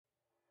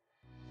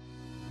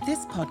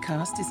This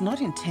podcast is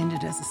not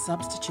intended as a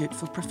substitute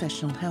for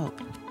professional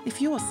help.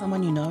 If you or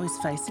someone you know is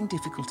facing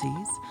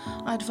difficulties,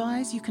 I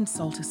advise you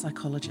consult a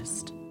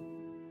psychologist.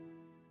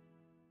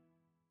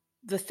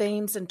 The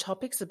themes and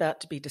topics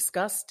about to be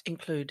discussed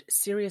include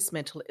serious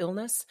mental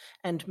illness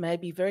and may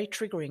be very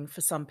triggering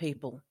for some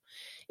people.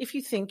 If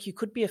you think you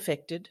could be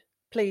affected,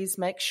 please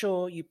make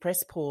sure you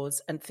press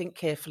pause and think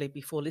carefully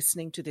before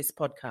listening to this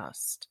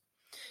podcast.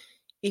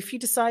 If you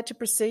decide to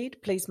proceed,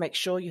 please make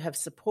sure you have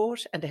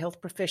support and a health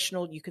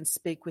professional you can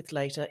speak with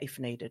later if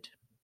needed.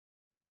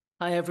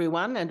 Hi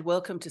everyone, and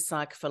welcome to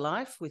Psych for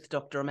Life with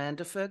Dr.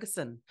 Amanda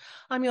Ferguson.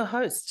 I'm your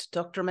host,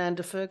 Dr.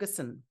 Amanda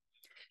Ferguson.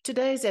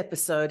 Today's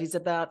episode is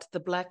about the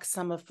Black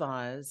Summer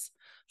Fires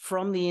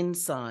from the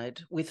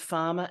inside with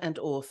farmer and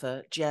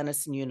author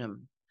Janice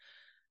Newnham.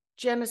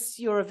 Janice,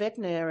 you're a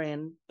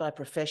veterinarian by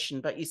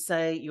profession, but you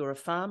say you're a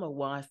farmer,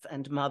 wife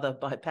and mother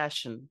by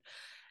passion.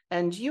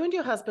 And you and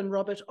your husband,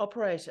 Robert,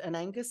 operate an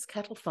Angus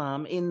cattle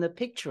farm in the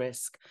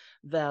picturesque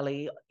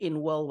valley in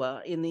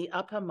Walwa in the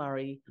Upper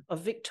Murray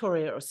of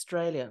Victoria,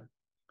 Australia.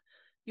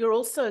 You're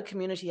also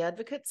community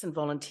advocates and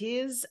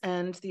volunteers,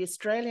 and the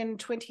Australian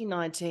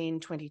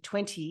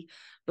 2019-2020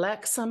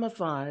 Black Summer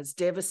Fires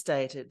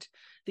devastated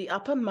the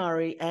Upper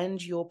Murray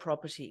and your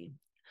property.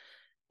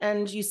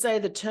 And you say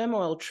the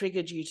turmoil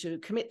triggered you to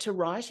commit to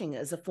writing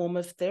as a form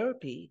of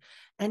therapy,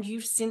 and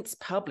you've since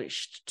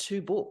published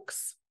 2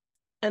 books.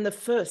 And the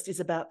first is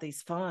about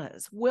these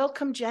fires.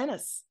 Welcome,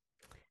 Janice.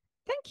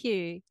 Thank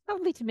you.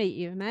 Lovely to meet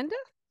you, Amanda.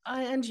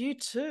 And you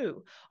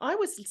too. I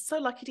was so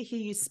lucky to hear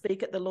you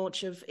speak at the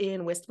launch of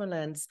Ian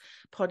Westmoreland's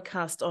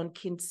podcast on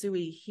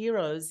Kintsugi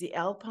Heroes, the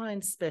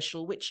Alpine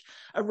special, which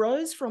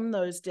arose from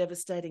those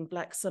devastating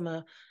Black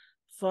Summer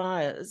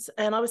fires.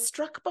 And I was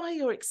struck by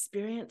your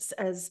experience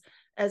as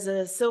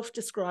a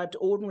self-described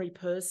ordinary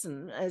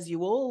person, as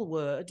you all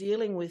were,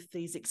 dealing with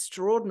these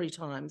extraordinary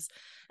times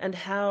and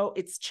how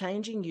it's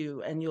changing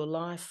you and your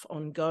life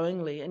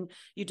ongoingly. And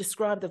you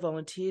describe the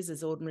volunteers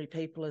as ordinary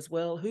people as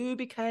well, who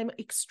became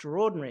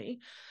extraordinary.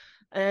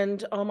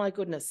 And oh my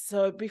goodness.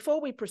 So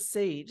before we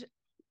proceed,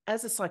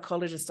 as a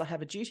psychologist, I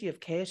have a duty of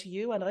care to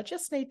you, and I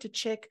just need to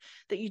check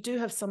that you do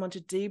have someone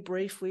to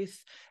debrief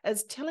with,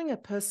 as telling a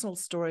personal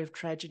story of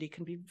tragedy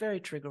can be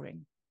very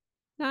triggering.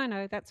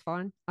 No, that's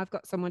fine. I've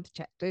got someone to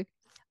chat to.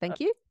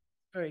 Thank you.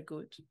 Very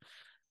good.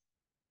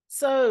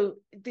 So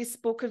this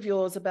book of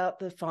yours about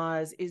the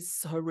fires is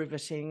so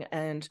riveting.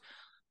 And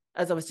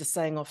as I was just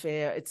saying off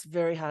air, it's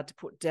very hard to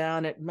put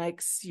down. It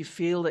makes you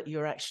feel that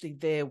you're actually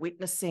there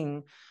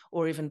witnessing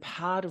or even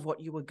part of what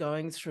you were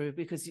going through,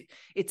 because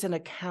it's an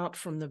account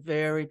from the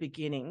very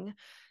beginning.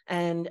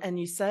 And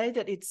you say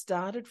that it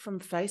started from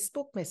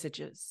Facebook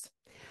messages.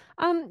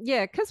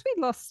 Yeah, because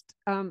we lost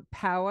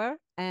power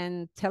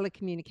and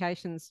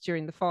telecommunications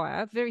during the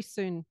fire very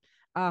soon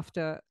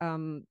after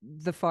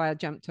the fire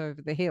jumped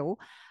over the hill.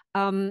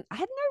 I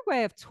had no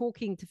way of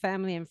talking to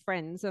family and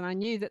friends, and I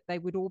knew that they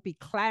would all be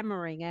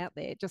clamoring out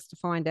there just to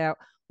find out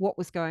what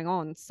was going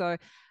on. So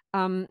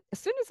as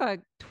soon as I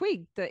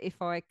twigged that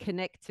if I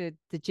connected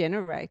the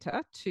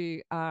generator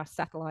to our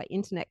satellite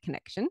internet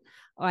connection,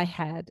 I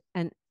had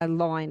a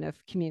line of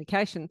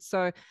communication.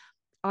 So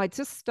I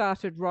just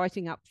started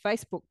writing up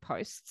Facebook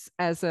posts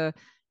as a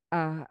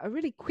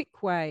really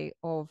quick way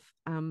of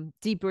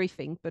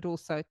debriefing, but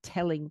also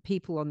telling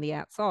people on the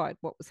outside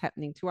what was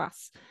happening to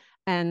us.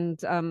 And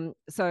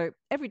so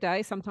every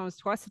day, sometimes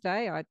twice a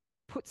day, I'd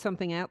put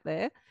something out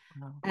there.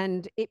 Wow.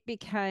 And it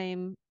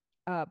became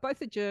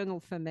both a journal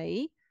for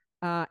me,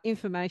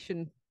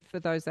 information for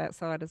those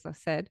outside, as I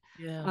said,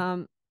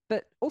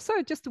 but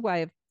also just a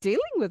way of dealing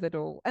with it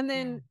all. And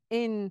then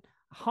in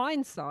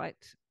hindsight,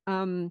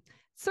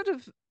 sort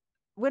of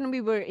when we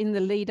were in the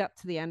lead up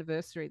to the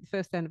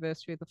first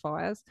anniversary of the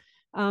fires,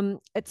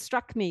 it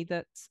struck me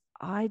that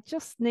I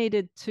just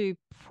needed to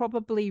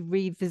probably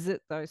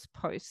revisit those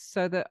posts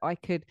so that I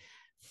could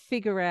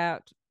figure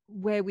out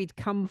where we'd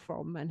come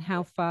from and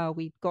how far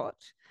we'd got.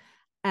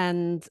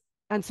 And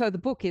so the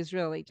book is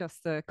really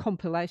just a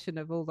compilation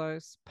of all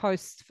those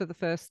posts for the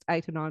first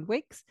 8 or 9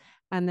 weeks,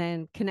 and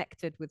then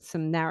connected with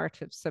some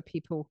narratives so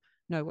people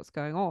know what's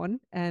going on,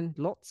 and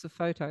lots of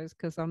photos,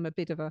 because I'm a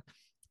bit of a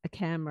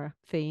camera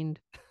fiend.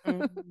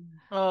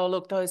 Oh,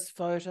 look, those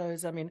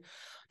photos. I mean,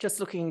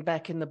 just looking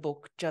back in the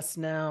book just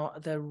now,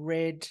 the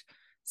red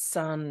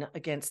sun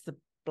against the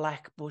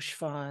black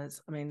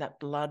bushfires. I mean, that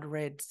blood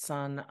red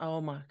sun.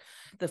 Oh my,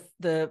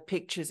 the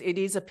pictures. It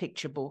is a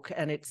picture book,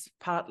 and it's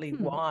partly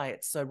why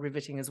it's so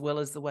riveting, as well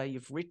as the way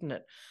you've written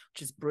it,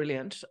 which is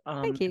brilliant.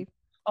 Thank you.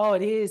 Oh,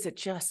 it is. It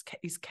just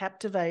is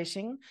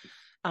captivating.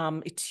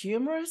 It's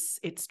humorous.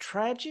 It's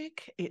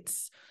tragic.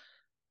 It's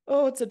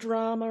a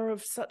drama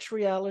of such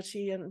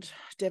reality and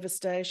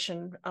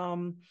devastation.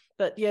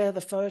 But yeah,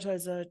 the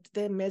photos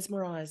they're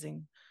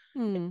mesmerizing.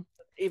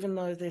 Even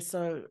though they're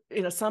so,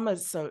 some are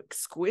so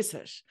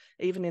exquisite,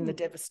 even in the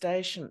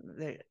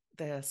devastation,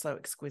 they're so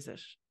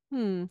exquisite.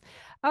 I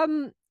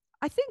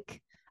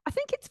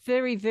think it's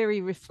very,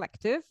 very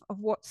reflective of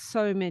what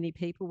so many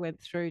people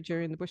went through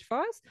during the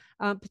bushfires,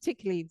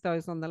 particularly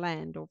those on the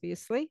land,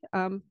 obviously.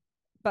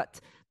 But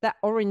that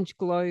orange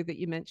glow that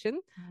you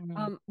mentioned,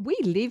 we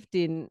lived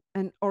in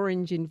an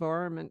orange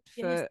environment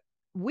Yes. for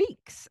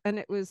weeks, and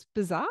it was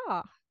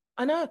bizarre.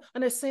 I know. I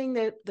know seeing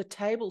the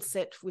table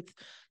set with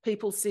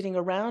people sitting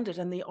around it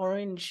and the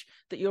orange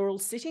that you're all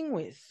sitting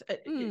with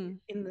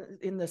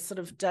in the sort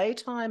of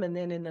daytime, and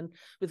then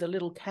with a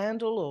little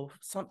candle or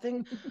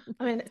something.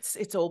 I mean,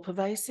 it's all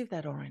pervasive,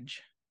 that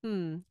orange.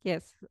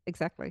 Yes,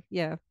 exactly.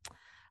 Yeah.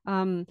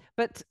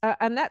 But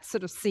and that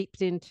sort of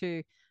seeped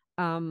into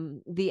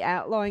the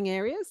outlying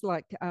areas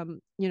like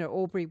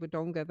Albury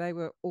Wodonga. They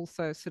were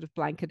also sort of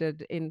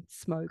blanketed in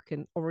smoke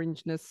and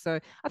orangeness. So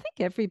I think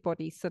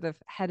everybody sort of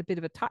had a bit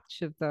of a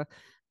touch of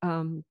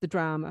the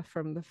drama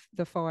from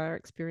the fire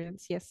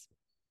experience. Yes.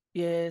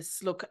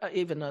 Yes. Look,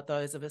 even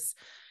those of us,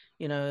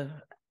 you know,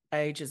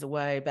 ages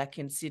away back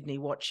in Sydney,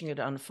 watching it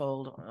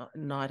unfold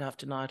night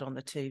after night on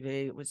the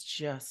TV, it was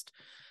just,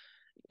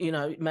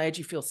 it made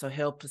you feel so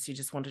helpless. You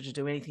just wanted to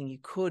do anything you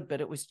could,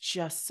 but it was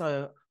just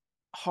so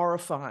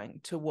horrifying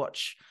to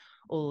watch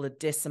all the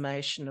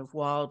decimation of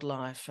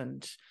wildlife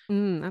and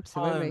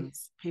Absolutely.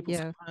 homes, people's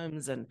Yeah.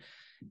 homes, and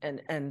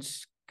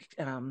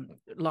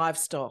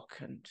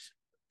livestock and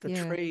the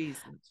Yeah.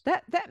 trees.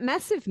 That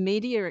massive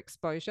media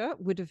exposure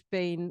would have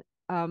been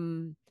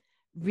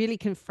really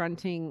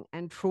confronting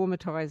and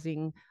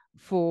traumatizing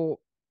for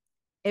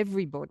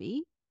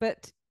everybody.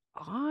 But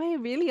I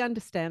really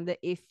understand that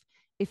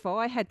if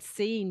I had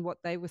seen what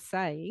they were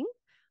saying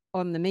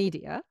on the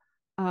media,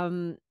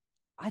 um,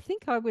 I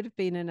think I would have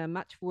been in a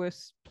much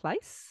worse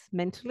place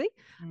mentally.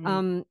 Mm.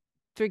 Um,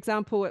 for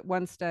example, at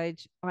one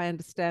stage, I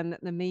understand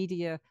that the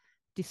media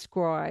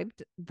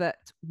described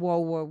that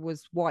Walwa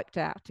was wiped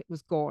out, it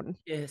was gone,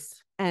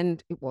 Yes.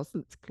 and it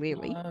wasn't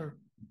clearly.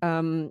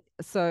 No.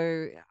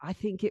 So I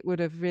think it would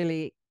have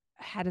really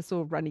had us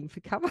all running for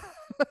cover.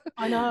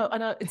 I know.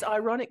 It's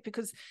ironic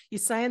because you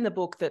say in the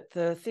book that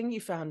the thing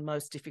you found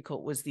most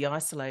difficult was the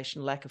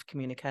isolation, lack of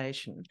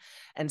communication,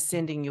 and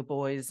sending your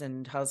boys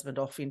and husband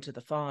off into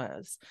the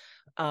fires.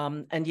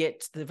 And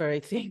yet the very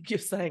thing you're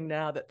saying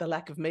now, that the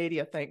lack of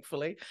media,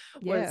 thankfully,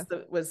 Yeah.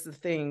 was the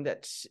thing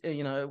that,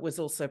 was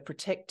also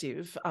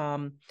protective.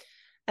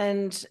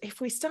 And if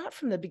we start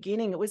from the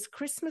beginning, it was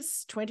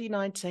Christmas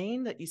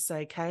 2019 that you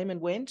say came and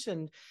went,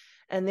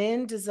 and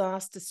then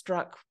disaster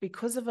struck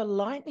because of a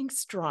lightning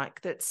strike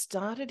that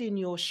started in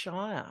your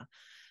shire.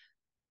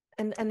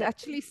 And It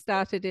actually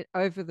started it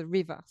over the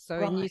river, so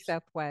in New right.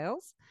 South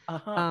Wales.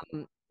 Uh-huh.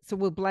 So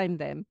we'll blame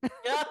them.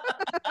 Yeah.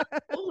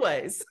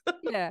 Always.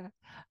 Yeah.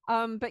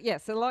 But yeah,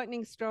 so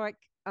lightning strike,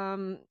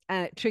 and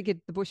it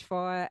triggered the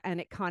bushfire, and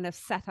it kind of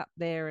sat up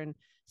there and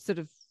sort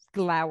of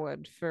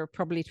glowered for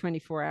probably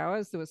 24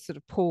 hours. There was sort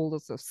of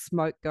pools of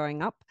smoke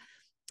going up,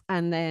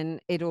 and then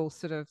it all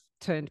sort of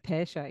turned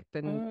pear-shaped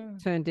and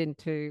Mm. turned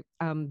into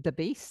the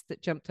beast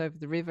that jumped over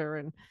the river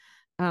and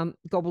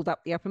gobbled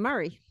up the Upper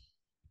Murray.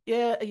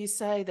 Yeah, you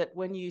say that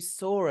when you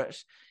saw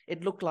it,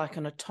 it looked like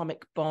an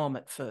atomic bomb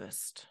at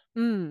first.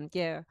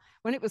 Yeah.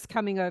 When it was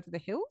coming over the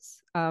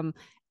hills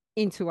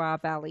into our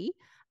valley,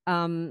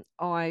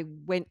 I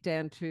went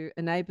down to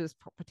a neighbour's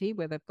property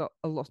where they've got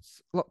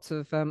lots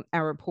of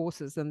Arab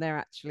horses, and they're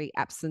actually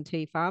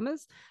absentee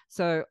farmers.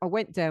 So I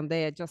went down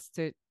there just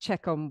to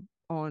check on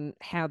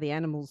how the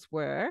animals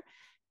were,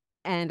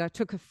 and I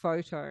took a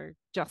photo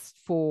just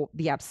for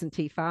the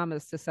absentee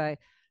farmers to say,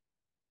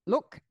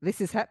 look,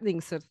 this is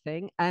happening, sort of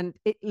thing. And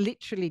it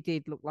literally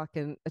did look like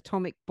an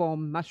atomic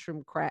bomb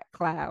mushroom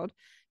cloud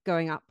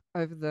going up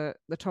over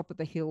the top of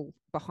the hill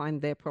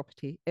behind their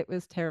property. It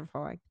was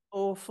terrifying.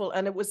 Awful.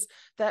 And it was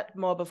that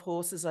mob of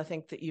horses, I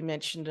think, that you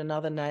mentioned,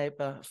 another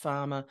neighbour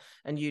farmer,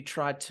 and you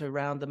tried to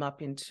round them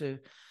up into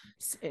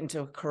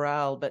a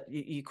corral, but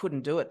you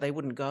couldn't do it. They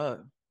wouldn't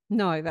go.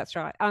 No, that's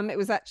right. It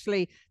was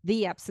actually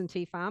the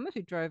absentee farmer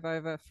who drove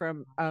over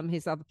from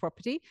his other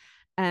property,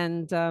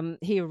 and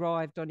he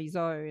arrived on his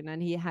own,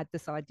 and he had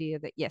this idea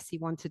that yes, he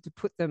wanted to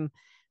put them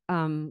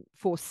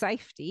for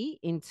safety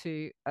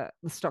into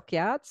the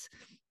stockyards.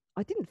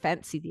 I didn't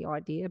fancy the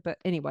idea, but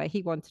anyway,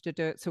 he wanted to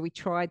do it, so we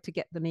tried to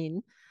get them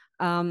in.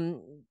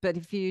 But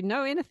if you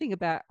know anything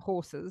about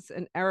horses,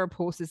 and Arab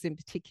horses in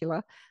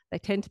particular, they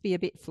tend to be a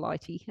bit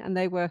flighty, and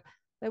they were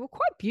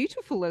quite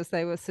beautiful as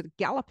they were sort of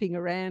galloping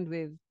around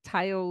with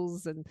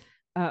tails and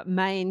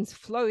manes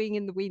flowing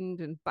in the wind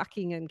and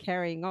bucking and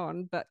carrying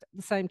on. But at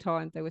the same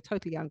time, they were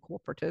totally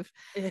uncooperative,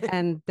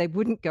 and they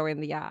wouldn't go in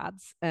the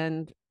yards.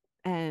 And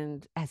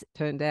as it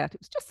turned out,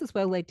 it was just as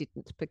well they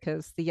didn't,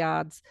 because the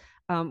yards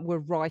were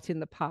right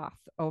in the path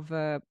of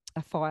a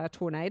fire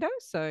tornado.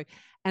 So,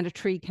 and a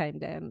tree came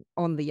down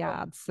on the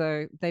yards,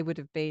 so they would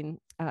have been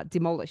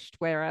demolished.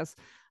 Whereas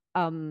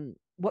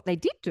what they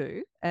did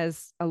do,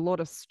 as a lot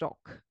of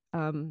stock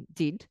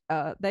did,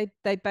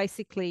 they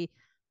basically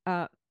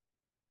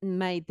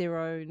made their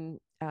own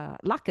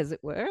luck, as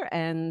it were,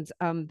 and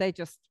they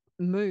just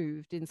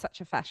moved in such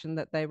a fashion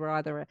that they were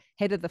either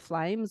ahead of the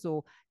flames,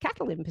 or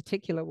cattle in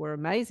particular were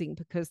amazing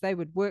because they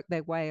would work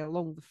their way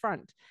along the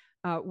front,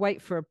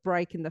 wait for a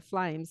break in the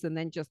flames, and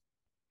then just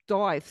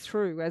dive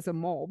through as a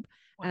mob.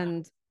 Wow.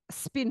 And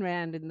spin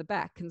round in the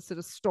back and sort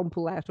of stomp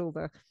all out all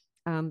the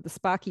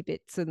sparky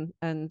bits,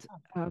 and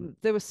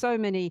there were so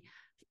many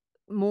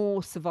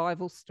more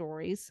survival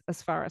stories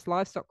as far as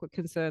livestock were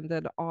concerned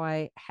that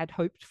I had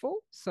hoped for.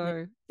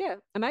 So yeah,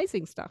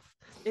 amazing stuff.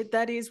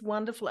 That is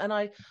wonderful, and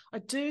I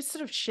do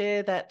sort of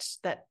share that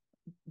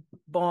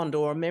bond,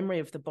 or a memory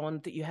of the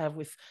bond that you have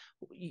with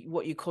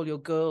what you call your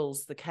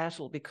girls, the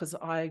cattle, because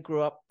I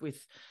grew up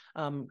with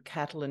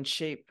cattle and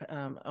sheep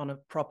on a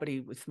property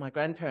with my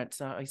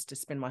grandparents. I used to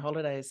spend my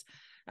holidays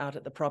out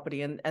at the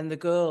property, and the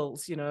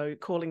girls,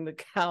 calling the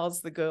cows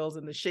the girls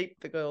and the sheep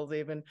the girls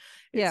even.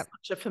 It's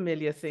such a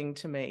familiar thing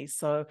to me.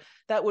 So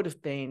that would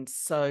have been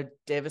so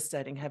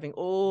devastating, having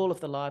all of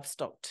the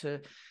livestock to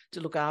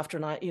look after.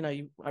 And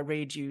I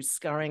read you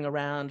scurrying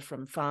around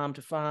from farm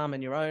to farm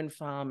and your own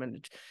farm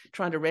and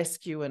trying to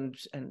rescue and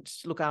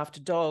look after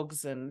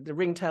dogs and the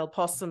ringtail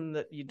possum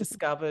that you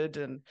discovered,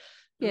 and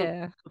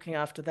looking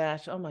after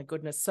that. Oh my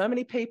goodness, so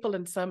many people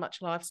and so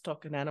much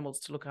livestock and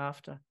animals to look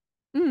after.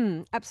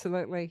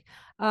 Absolutely.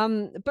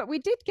 But we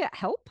did get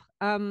help.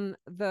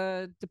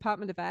 The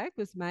Department of Ag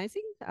was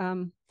amazing.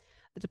 The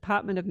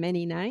Department of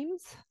Many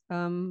Names.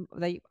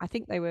 I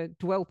think they were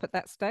DWELP at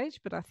that stage,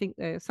 but I think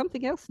they're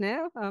something else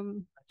now.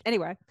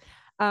 Anyway,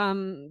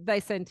 they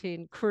sent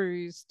in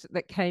crews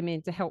that came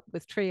in to help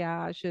with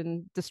triage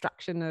and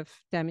destruction of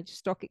damaged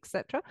stock,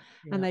 etc.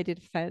 And they did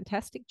a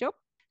fantastic job.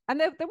 And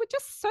there were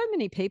just so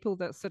many people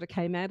that sort of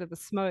came out of the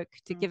smoke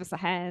to give us a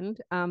hand.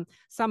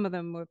 Some of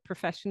them were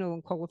professional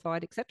and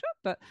qualified, etc.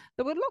 But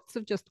there were lots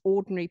of just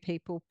ordinary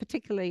people,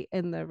 particularly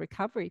in the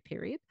recovery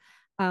period,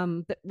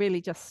 that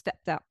really just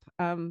stepped up.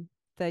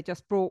 They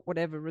just brought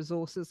whatever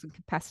resources and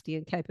capacity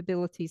and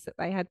capabilities that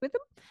they had with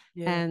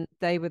them. And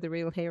they were the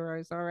real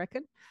heroes, I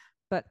reckon.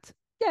 But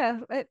yeah,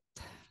 it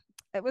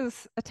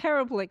was a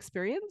terrible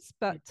experience,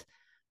 but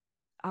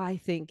I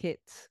think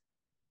it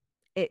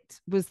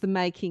was the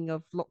making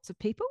of lots of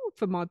people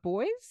for my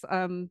boys.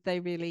 They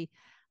really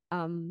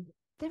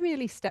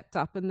stepped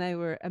up, and they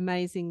were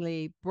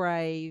amazingly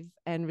brave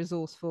and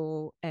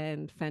resourceful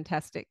and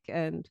fantastic.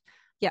 And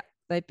yeah,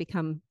 they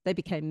became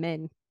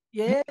men.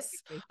 Yes.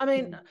 I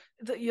mean,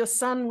 your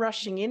son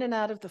rushing in and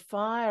out of the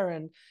fire,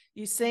 and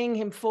you seeing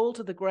him fall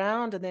to the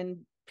ground and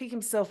then pick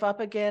himself up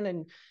again,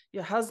 and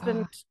your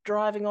husband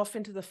driving off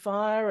into the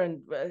fire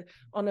and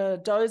on a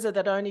dozer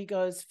that only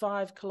goes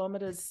 5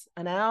 kilometers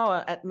an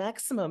hour at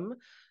maximum.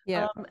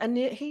 And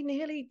he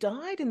nearly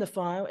died in the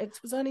fire. It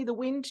was only the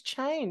wind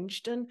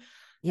changed, and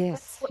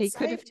yes, he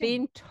could have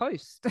been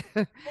toast.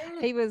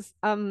 He was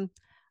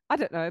I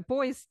don't know,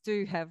 boys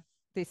do have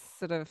this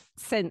sort of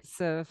sense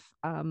of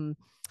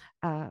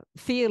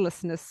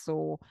fearlessness,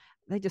 or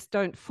they just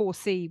don't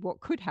foresee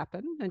what could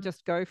happen and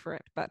just go for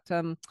it. But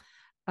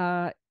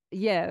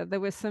there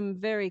were some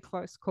very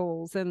close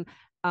calls, and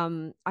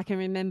I can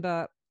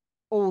remember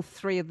all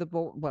three of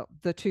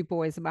the two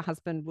boys and my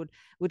husband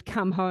would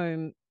come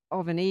home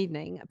of an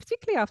evening,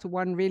 particularly after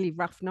one really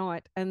rough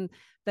night, and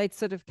they'd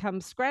sort of come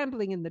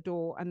scrambling in the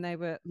door, and they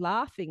were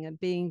laughing and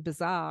being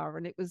bizarre,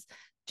 and it was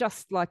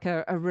just like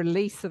a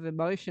release of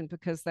emotion,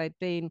 because they'd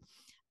been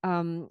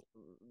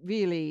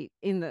really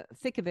in the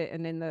thick of it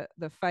and in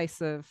the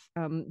face of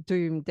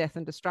doom, death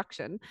and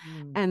destruction.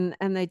 And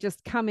they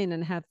just come in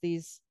and have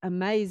these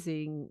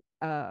amazing,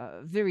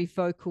 very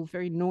vocal,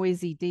 very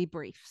noisy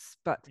debriefs.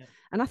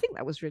 And I think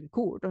that was really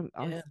good.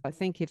 I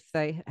think if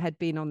they had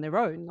been on their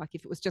own, like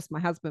if it was just my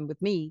husband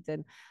with me,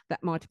 then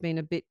that might have been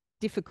a bit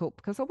difficult,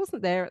 because I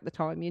wasn't there at the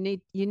time.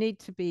 You need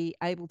to be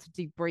able to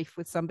debrief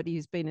with somebody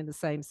who's been in the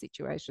same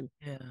situation.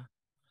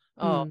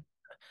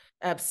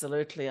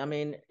 Absolutely. I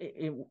mean,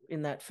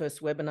 in that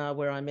first webinar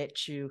where I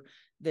met you,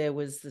 there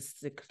was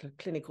the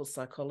clinical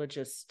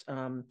psychologist,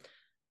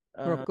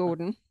 Rob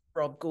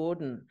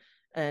Gordon,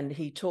 and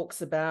he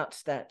talks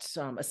about that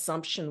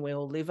assumption we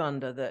all live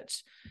under, that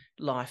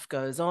life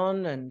goes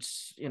on and,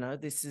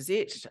 this is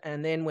it.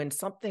 And then when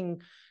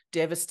something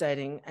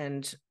devastating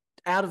and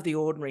out of the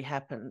ordinary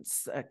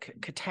happens, a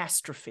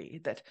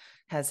catastrophe that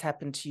has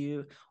happened to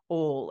you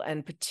all,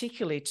 and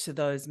particularly to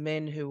those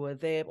men who were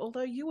there,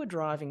 although you were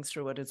driving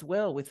through it as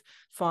well with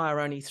fire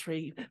only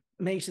 3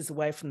 meters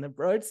away from the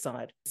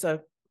roadside.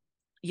 So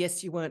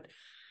yes, you weren't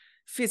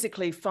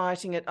physically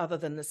fighting it other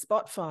than the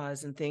spot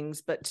fires and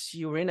things, but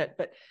you were in it.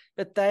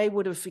 But they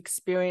would have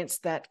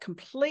experienced that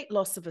complete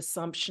loss of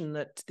assumption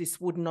that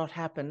this would not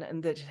happen,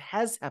 and that it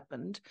has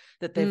happened,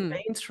 that they've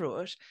been through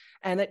it,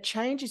 and it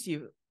changes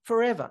you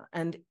forever.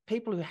 And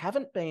people who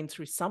haven't been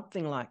through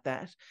something like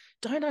that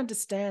don't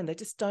understand.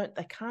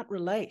 They can't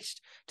relate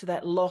to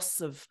that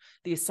loss of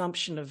the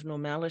assumption of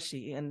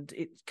normality, and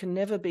it can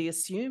never be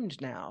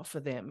assumed now for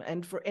them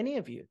and for any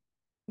of you.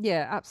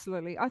 Yeah,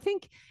 absolutely. I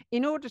think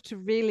in order to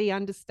really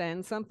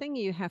understand something,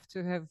 you have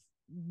to have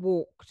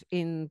walked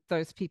in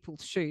those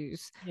people's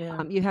shoes.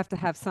 You have to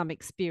have some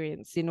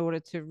experience in order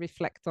to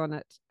reflect on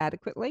it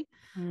adequately.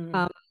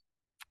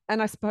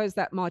 And I suppose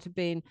that might have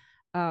been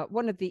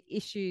one of the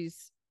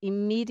issues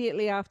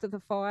immediately after the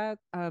fire.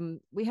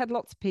 We had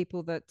lots of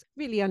people that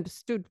really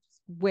understood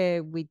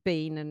where we'd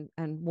been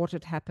and what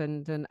had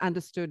happened, and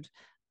understood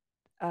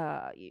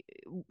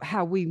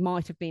how we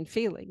might have been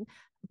feeling.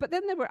 But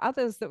then there were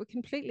others that were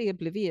completely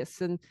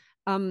oblivious. And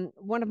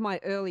one of my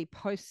early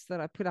posts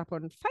that I put up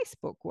on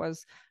Facebook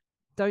was,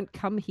 don't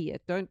come here,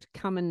 don't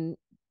come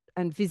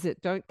and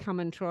visit, don't come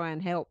and try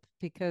and help,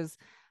 because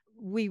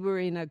we were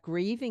in a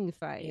grieving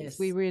phase. Yes.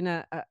 We were in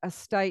a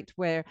state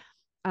where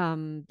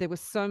there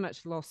was so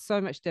much loss,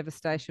 so much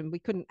devastation. We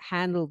couldn't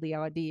handle the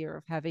idea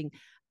of having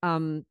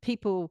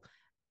people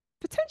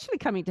potentially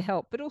coming to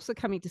help, but also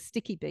coming to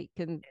Sticky Beak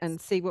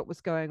and see what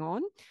was going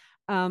on.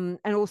 And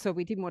also,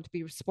 we didn't want to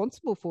be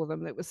responsible for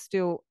them. It was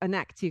still an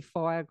active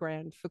fire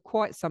ground for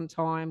quite some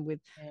time, with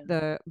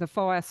the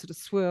fire sort of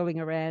swirling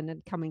around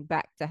and coming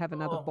back to have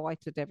another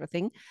bite at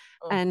everything,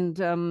 and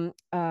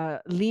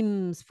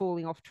limbs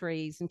falling off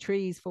trees and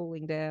trees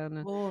falling down.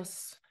 Of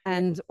course.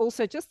 And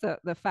also just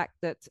the fact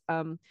that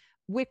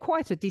we're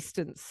quite a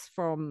distance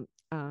from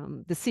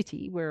the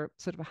city. We're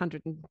sort of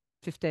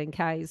 115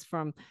 k's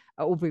from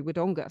Albury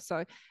Wodonga.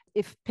 So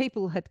if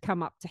people had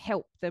come up to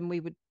help, then we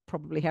would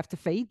probably have to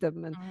feed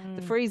them. And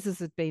the freezers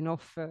had been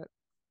off for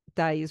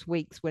days,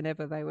 weeks,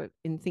 whenever they were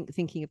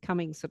thinking of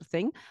coming, sort of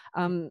thing.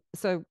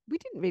 So we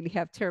didn't really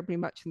have terribly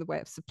much in the way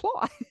of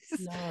supplies.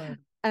 No.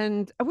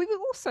 And we were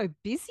also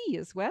busy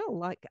as well.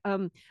 Like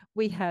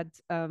we had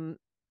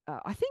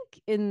I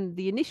think in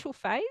the initial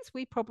phase,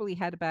 we probably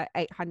had about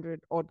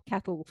 800 odd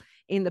cattle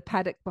in the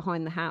paddock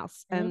behind the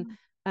house. And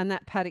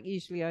that paddock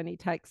usually only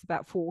takes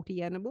about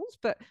 40 animals.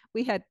 But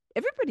we had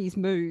everybody's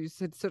moos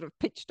had sort of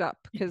pitched up,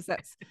 because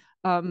that's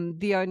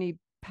the only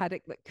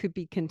paddock that could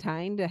be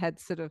contained. It had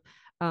sort of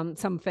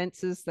some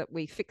fences that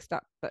we fixed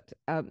up, but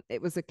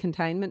it was a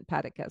containment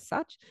paddock as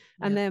such.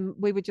 And then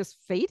we were just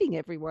feeding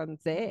everyone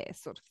there,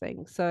 sort of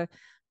thing. So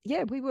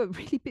yeah, we were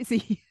really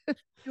busy.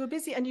 You were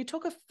busy, and you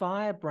took a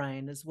fire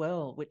brain as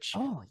well, which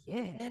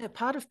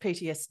part of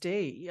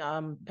PTSD,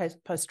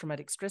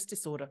 post-traumatic stress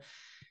disorder,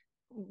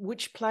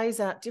 which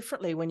plays out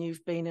differently when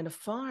you've been in a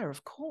fire,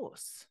 of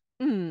course.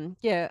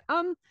 Yeah.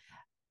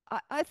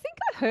 I think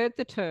I heard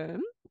the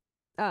term.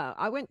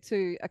 I went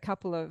to a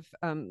couple of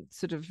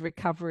sort of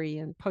recovery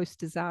and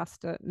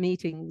post-disaster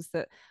meetings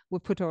that were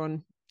put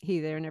on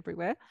here, there, and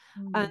everywhere.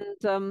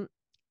 And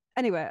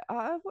anyway,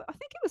 I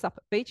think it was up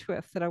at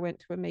Beechworth that I went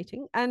to a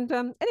meeting. And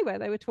anyway,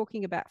 they were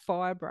talking about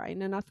fire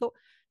brain. And I thought,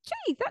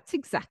 gee, that's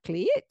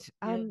exactly it.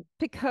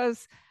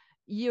 Because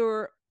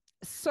you're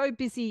so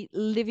busy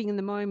living in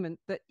the moment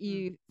that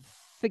you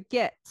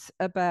forget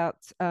about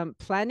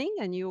planning,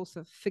 and you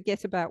also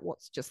forget about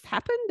what's just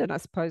happened. And I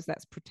suppose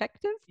that's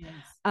protective.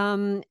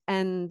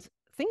 And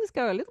things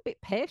go a little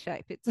bit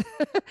pear-shaped.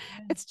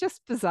 It's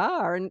just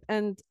bizarre.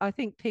 And I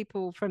think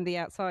people from the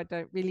outside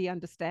don't really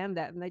understand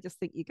that. And they just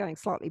think you're going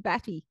slightly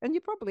batty, and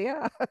you probably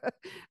are.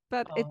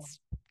 But it's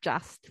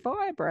just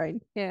fire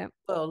brain. Yeah.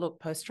 Well, look,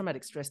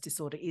 post-traumatic stress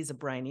disorder is a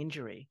brain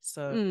injury.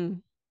 So,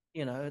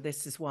 you know,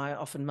 this is why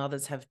often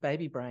mothers have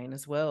baby brain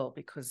as well,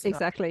 because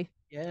exactly.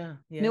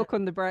 Milk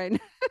on the brain.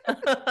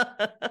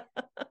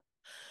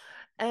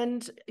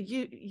 And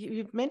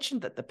you've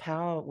mentioned that the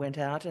power went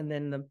out, and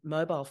then the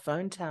mobile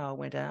phone tower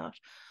went out.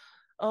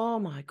 Oh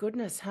my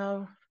goodness,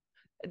 how,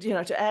 you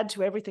know, to add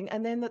to everything.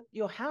 And then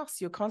your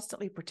house, you're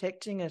constantly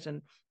protecting it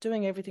and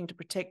doing everything to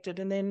protect it.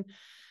 And then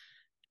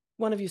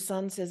one of your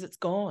sons says it's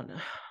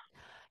gone.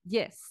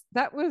 Yes,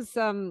 that was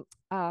I'm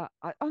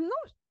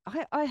not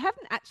I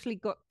haven't actually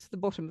got to the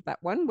bottom of that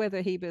one,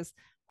 whether he'd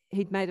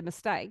made a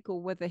mistake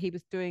or whether he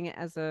was doing it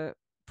as a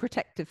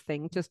protective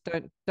thing. Just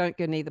don't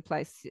go near the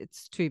place,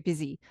 it's too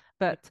busy.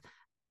 But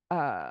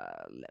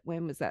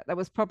when was that? That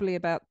was probably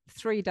about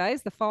 3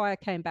 days. The fire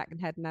came back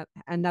and had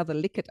another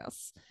lick at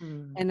us.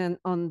 And then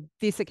on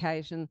this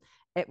occasion,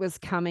 it was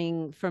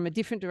coming from a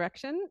different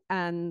direction.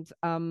 And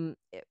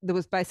there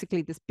was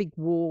basically this big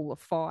wall of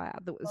fire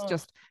that was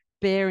just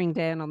bearing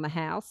down on the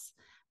house.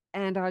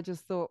 And I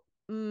just thought,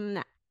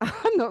 nah,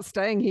 I'm not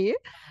staying here.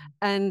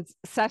 And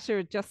Sasha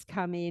had just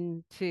come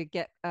in to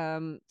get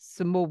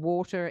some more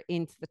water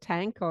into the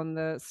tank on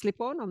the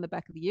slip-on on the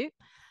back of the ute.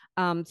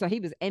 So he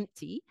was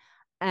empty.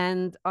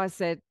 And I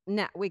said,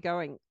 nah, we're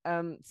going.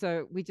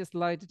 So we just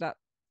loaded up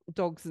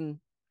dogs and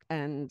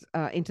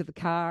into the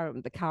car,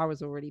 and the car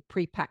was already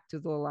pre-packed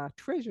with all our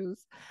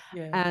treasures.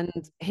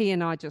 And he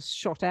and I just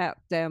shot out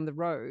down the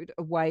road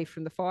away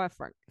from the fire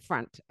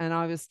front. And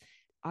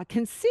I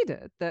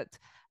considered that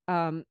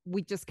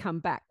we'd just come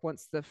back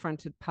once the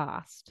front had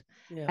passed.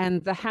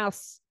 And the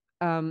house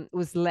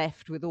was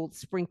left with all the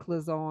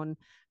sprinklers on.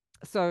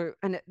 So,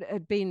 and it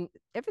had been,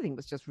 everything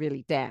was just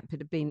really damp.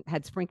 It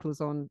had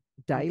sprinklers on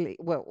daily,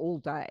 well, all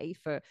day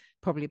for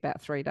probably about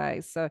 3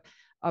 days. So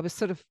I was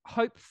sort of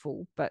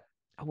hopeful, but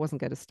I wasn't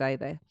going to stay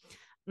there.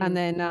 And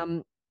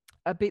then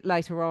a bit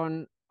later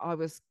on, I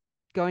was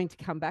going to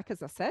come back,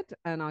 as I said,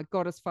 and I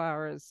got as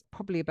far as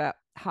probably about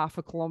half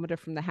a kilometre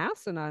from the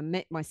house, and I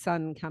met my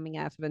son coming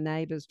out of a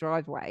neighbour's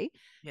driveway.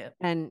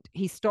 And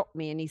he stopped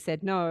me and he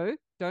said, no,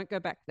 don't go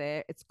back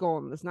there. It's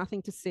gone. There's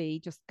nothing to see.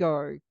 Just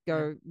go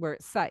where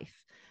it's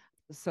safe.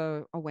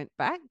 So I went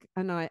back,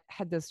 and I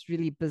had this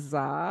really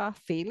bizarre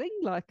feeling,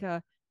 like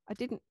I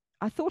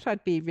I thought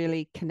I'd be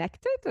really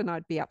connected and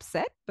I'd be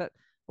upset, but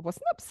I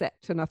wasn't upset.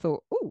 And I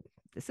thought, oh,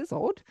 this is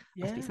odd.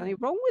 Must be Yeah. something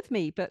wrong with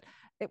me. But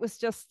it was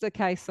just a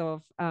case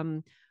of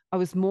I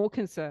was more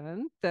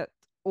concerned that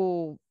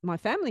all my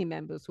family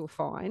members were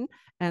fine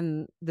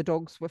and the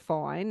dogs were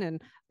fine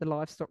and the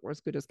livestock were as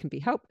good as can be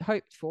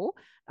hoped for.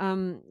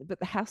 But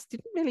the house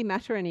didn't really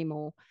matter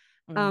anymore.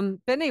 Mm.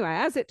 But anyway,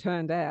 as it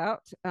turned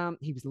out,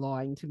 he was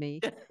lying to me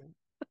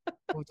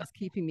or just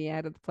keeping me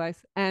out of the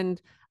place.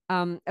 And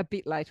a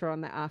bit later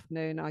on that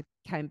afternoon, I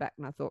came back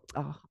and I thought,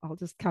 oh, I'll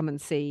just come and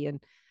see.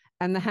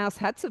 And the house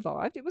had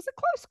survived. It was a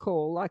close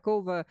call. Like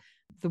all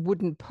the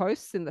wooden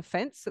posts in the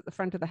fence at the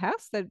front of the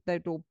house,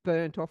 they'd all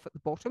burnt off at the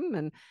bottom,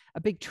 and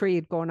a big tree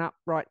had gone up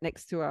right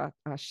next to our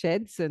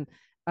sheds. And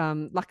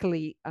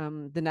luckily,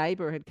 the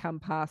neighbour had come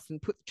past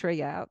and put the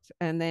tree out.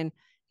 And then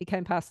he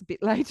came past a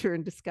bit later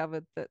and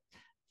discovered that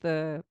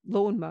the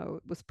lawnmower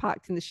was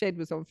parked in the shed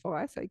was on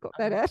fire. So he got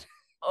that out.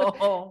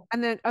 Oh,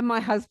 And then my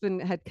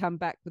husband had come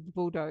back with the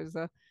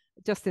bulldozer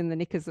just in the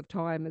knickers of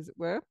time, as it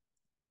were.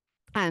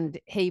 And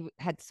he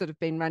had sort of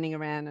been running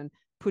around and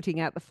putting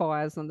out the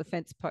fires on the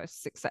fence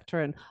posts,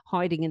 etc., and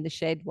hiding in the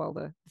shed while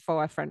the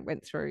fire front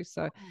went through.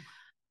 So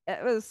oh,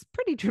 it was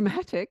pretty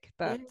dramatic,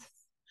 but yes.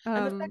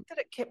 And the um, fact that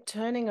it kept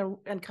turning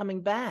and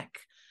coming back,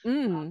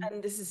 mm,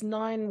 and this is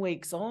 9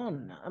 weeks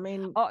on. I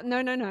mean, oh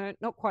no,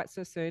 not quite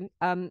so soon.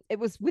 It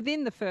was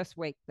within the first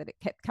week that it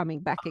kept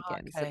coming back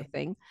again, sort of okay.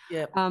 thing.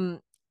 Yep. Um,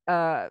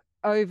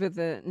 over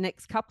the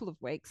next couple of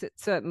weeks, it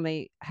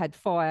certainly had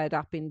fired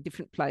up in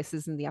different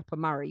places in the Upper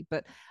Murray,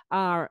 but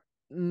our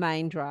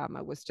main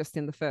drama was just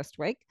in the first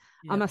week.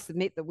 I Yep. must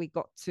admit that we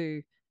got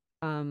to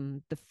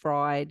the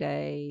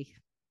Friday,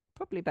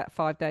 probably about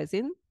 5 days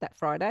in that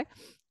Friday,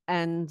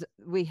 and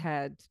we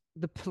had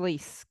the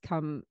police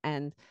come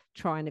and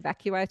try and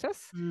evacuate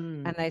us.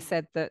 Mm. And they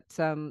said that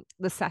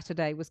the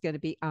Saturday was going to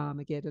be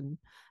Armageddon,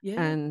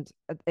 Yeah. and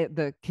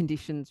the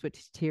conditions were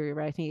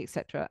deteriorating,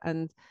 etc.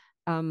 And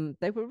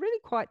they were really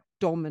quite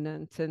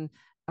dominant and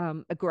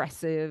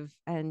aggressive,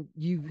 and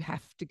you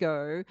have to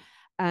go.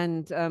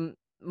 And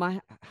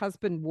my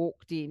husband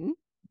walked in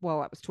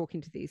while I was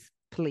talking to these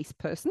police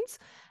persons,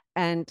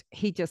 and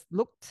he just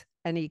looked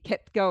and he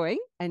kept going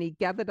and he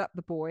gathered up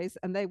the boys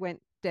and they went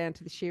down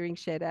to the shearing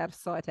shed, out of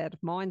sight, out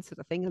of mind, sort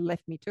of thing, and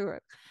left me to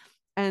it.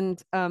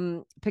 And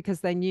because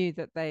they knew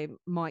that they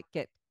might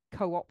get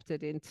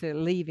co-opted into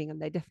leaving,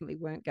 and they definitely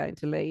weren't going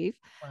to leave.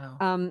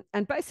 Wow.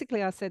 And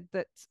basically, I said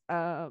that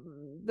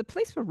the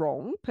police were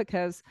wrong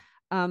because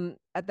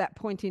at that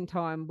point in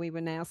time, we were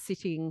now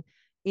sitting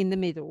in the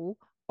middle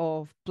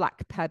of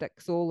black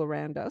paddocks all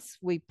around us.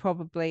 We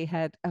probably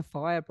had a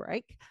fire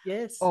break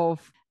Yes.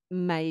 of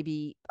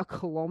maybe a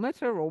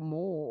kilometre or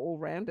more all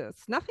around us.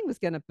 Nothing was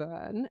going to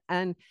burn.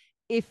 And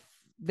if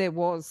there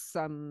was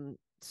some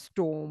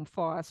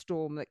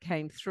firestorm that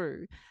came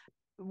through,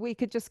 we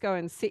could just go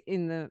and sit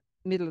in the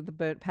middle of the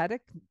burnt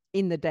paddock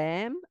in the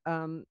dam.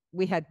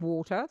 We had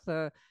water.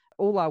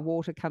 All our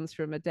water comes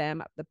from a dam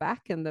up the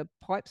back, and the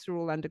pipes are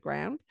all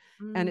underground,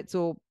 and Mm. it's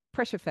all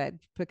pressure fed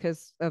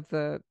because of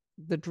the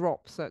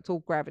drop. So it's all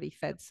gravity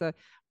fed. So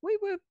we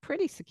were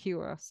pretty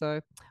secure.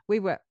 So we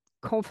were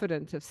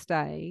confident of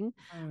staying,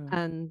 Mm.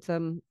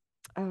 and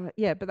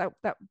yeah, but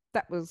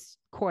that was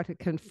quite a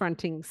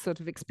confronting sort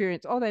of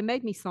experience. Oh, they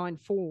made me sign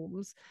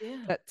forms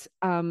Yeah. that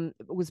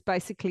was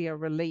basically a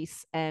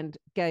release and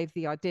gave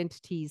the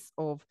identities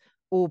of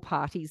all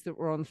parties that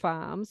were on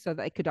farms so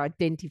they could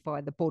identify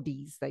the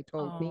bodies, they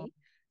told Oh, me.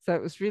 So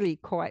it was really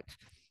quite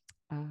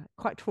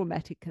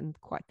traumatic and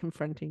quite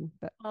confronting.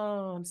 But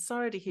oh, I'm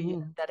sorry to hear you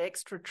mm, had that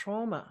extra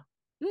trauma.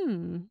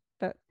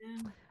 but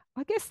Yeah.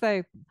 I guess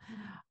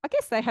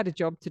they had a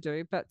job to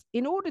do. But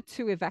in order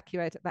to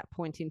evacuate at that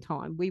point in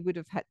time, we would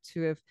have had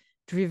to have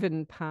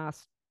driven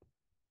past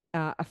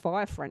a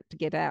fire front to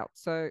get out.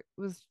 So it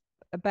was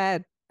a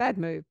bad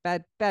move,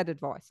 bad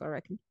advice, I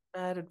reckon.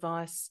 Bad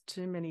advice.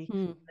 Too many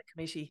in Hmm. the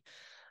committee.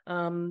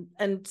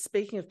 And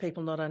speaking of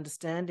people not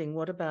understanding,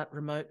 what about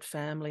remote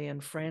family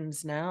and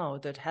friends now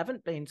that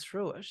haven't been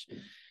through it?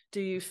 Do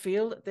you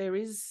feel that there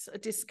is a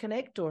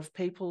disconnect, or have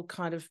people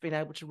kind of been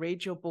able to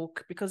read your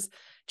book? Because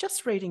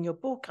just reading your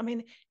book, I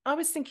mean, I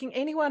was thinking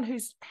anyone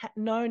who's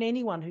known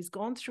anyone who's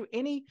gone through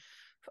any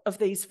of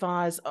these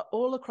fires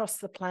all across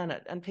the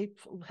planet, and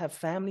people have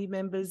family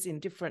members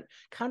in different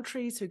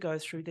countries who go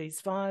through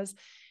these fires,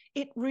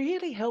 it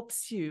really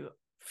helps you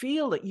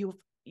feel that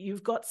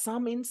you've got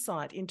some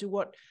insight into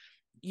what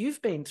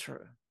you've been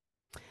through.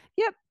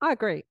 Yep, I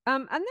agree.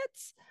 And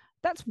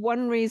that's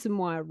one reason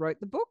why I wrote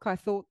the book. I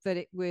thought that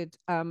it would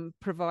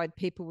provide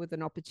people with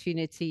an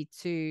opportunity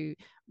to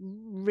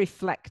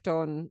reflect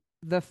on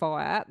the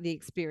fire, the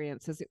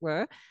experience, as it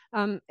were.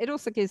 It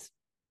also gives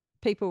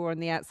people on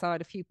the outside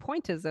a few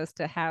pointers as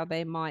to how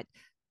they might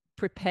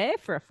prepare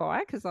for a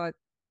fire, because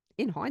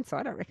in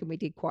hindsight, I reckon we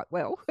did quite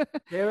well.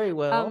 Very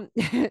well.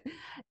 um,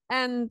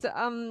 and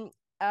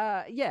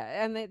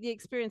yeah, and the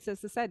experience,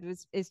 as I said,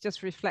 is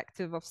just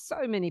reflective of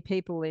so many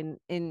people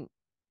in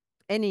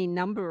any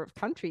number of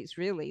countries,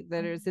 really,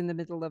 that is in the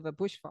middle of a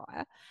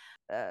bushfire.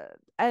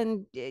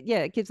 and yeah,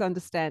 it gives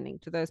understanding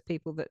to those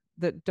people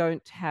that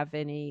don't have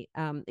any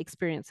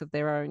experience of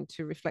their own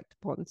to reflect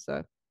upon.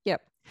 So yeah,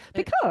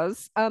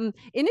 because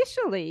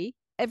initially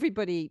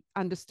everybody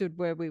understood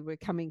where we were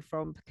coming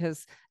from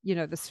because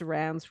the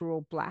surrounds were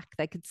all black,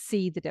 they could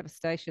see the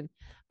devastation,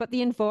 but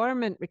the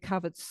environment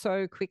recovered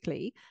so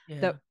quickly Yeah.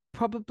 that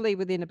probably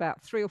within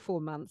about 3 or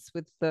 4 months,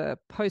 with the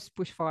post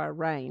bushfire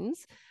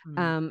rains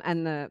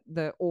and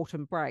the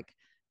autumn break,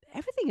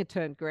 everything had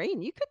turned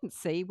green. You couldn't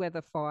see where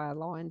the fire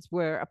lines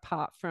were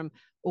apart from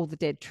all the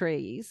dead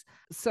trees.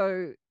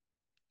 So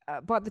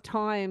by the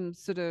time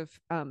sort of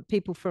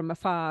people from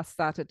afar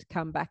started to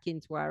come back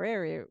into our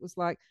area, it was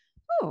like,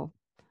 oh,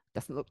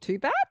 doesn't look too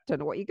bad. Don't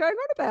know what you're going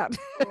on about.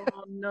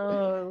 Oh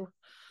no.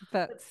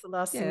 But That's the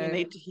last thing you yeah,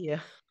 need to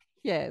hear.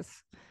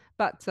 yes,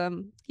 but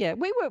yeah,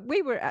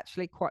 we were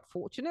actually quite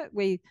fortunate.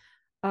 We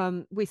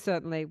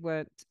certainly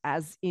weren't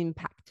as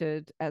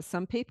impacted as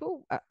some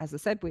people. As I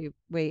said,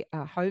 we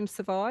home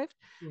survived.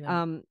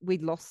 Yeah. We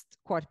lost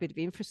quite a bit of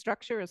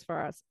infrastructure as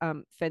far as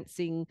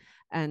fencing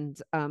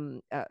and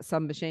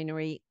some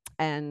machinery,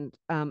 and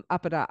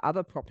up at our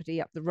other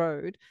property up the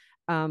road,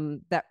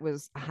 that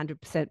was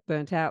 100%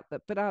 burnt out.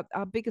 But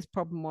our biggest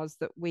problem was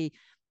that we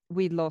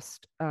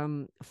lost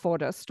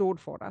fodder, stored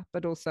fodder,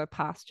 but also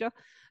pasture.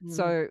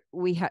 So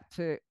we had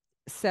to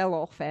sell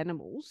off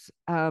animals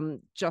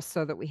just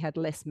so that we had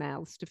less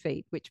mouths to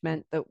feed, which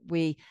meant that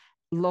we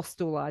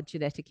lost all our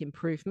genetic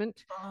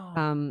improvement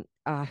Oh.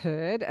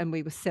 herd, and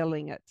we were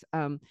selling at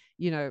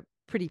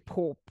pretty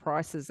poor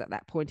prices at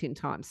that point in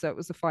time. So it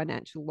was a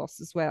financial loss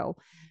as well.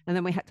 And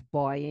then we had to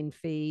buy in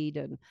feed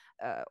and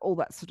all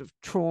that sort of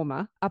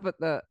trauma. Up at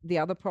the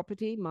other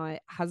property, my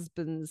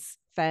husband's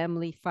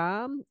family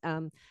farm,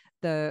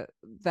 the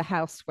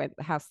house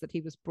that he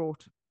was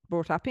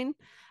brought up in,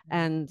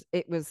 and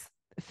it was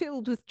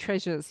filled with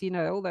treasures,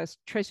 all those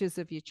treasures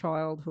of your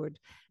childhood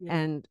Yeah.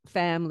 and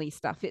family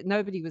stuff.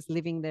 Nobody was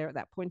living there at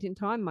that point in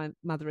time. My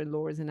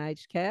mother-in-law is in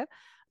aged care,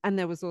 and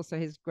there was also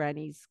his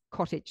granny's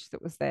cottage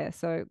that was there,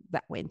 so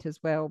that went as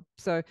well.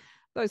 So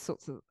those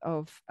sorts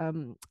of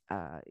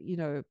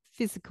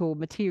physical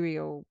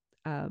material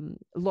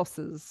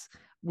losses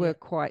were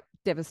quite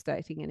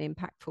devastating and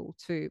impactful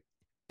to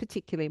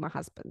particularly my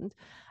husband.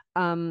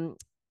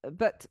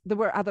 But there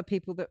were other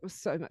people that were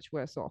so much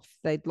worse off.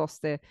 They'd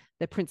lost their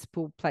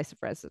principal place of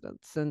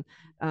residence and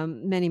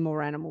many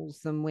more animals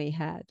than we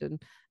had,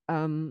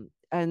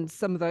 and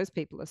some of those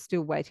people are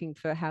still waiting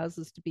for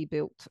houses to be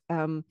built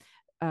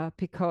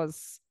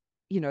because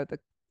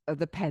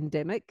the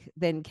pandemic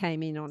then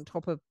came in on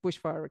top of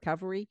bushfire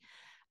recovery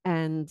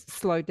and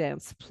slowed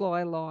down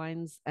supply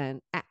lines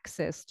and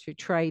access to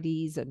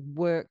tradies and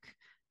work,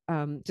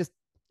 just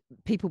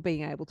people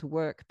being able to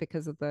work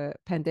because of the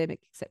pandemic,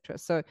 etc.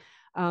 So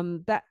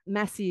that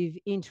massive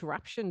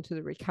interruption to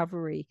the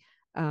recovery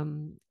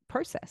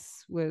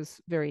process was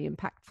very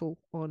impactful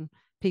on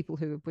people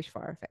who were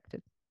bushfire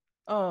affected.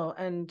 Oh,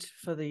 and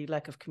for the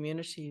lack of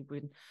community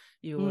when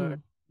you were,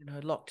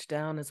 locked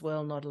down as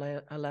well, not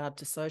allowed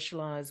to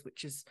socialize,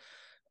 which is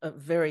a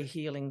very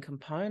healing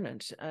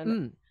component.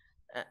 And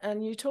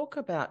you talk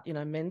about,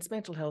 men's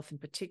mental health in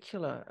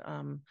particular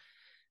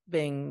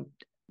being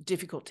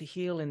difficult to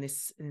heal in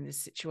this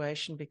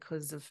situation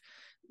because of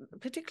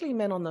particularly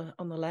men on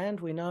the land,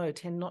 we know,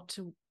 tend not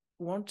to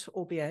want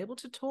or be able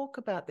to talk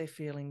about their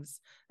feelings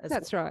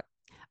That's right.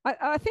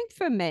 I think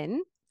for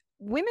men,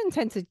 women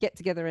tend to get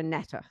together and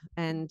natter,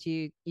 and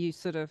you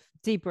sort of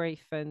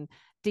debrief and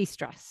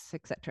de-stress,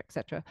 etc.,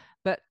 etc.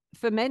 But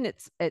for men,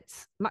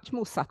 it's much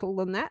more subtle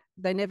than that.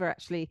 They never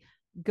actually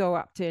go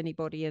up to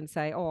anybody and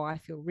say, "Oh, I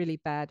feel really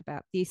bad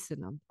about this,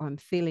 and I'm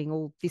feeling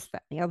all this,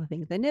 that, and the other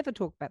thing." They never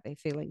talk about their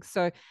feelings.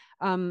 So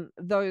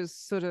those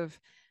sort of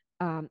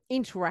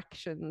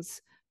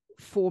interactions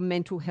for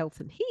mental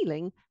health and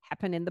healing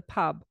happen in the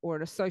pub or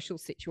at a social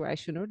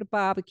situation or at a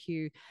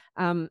barbecue,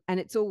 and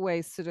it's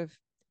always sort of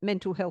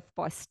mental health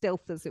by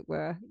stealth, as it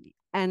were.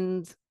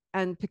 And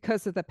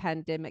because of the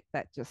pandemic,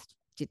 that just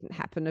didn't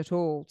happen at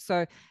all.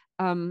 So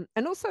and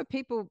also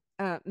people,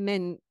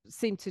 men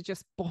seem to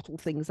just bottle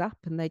things up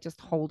and they just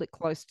hold it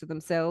close to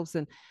themselves.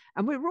 And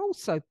we were all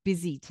so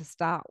busy to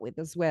start with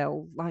as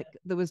well. Like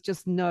there was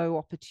just no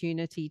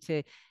opportunity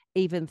to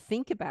even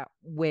think about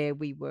where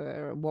we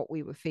were and what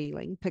we were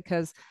feeling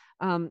because,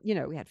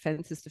 we had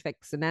fences to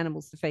fix and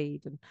animals to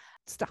feed and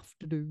stuff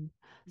to do.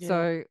 Yeah.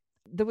 So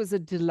there was a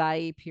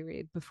delay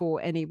period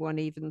before anyone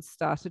even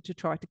started to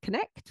try to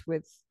connect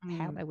with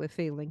how they were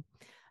feeling.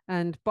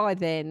 And by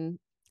then,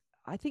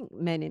 I think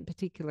men in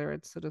particular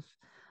had sort of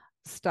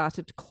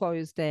started to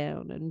close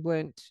down and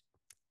weren't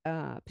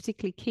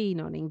particularly keen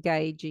on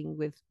engaging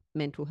with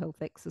mental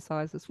health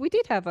exercises. We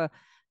did have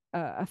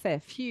a fair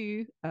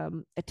few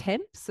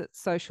attempts at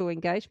social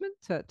engagement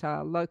at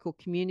our local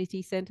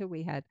community centre.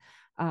 We had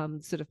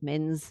sort of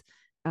men's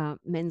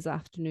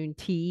afternoon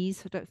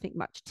teas. I don't think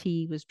much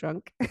tea was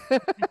drunk.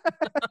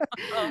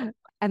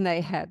 And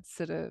they had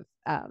sort of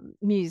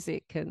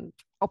music and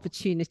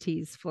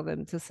opportunities for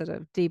them to sort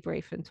of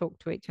debrief and talk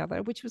to each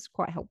other, which was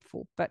quite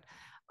helpful. But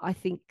I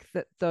think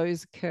that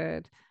those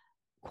occurred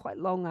quite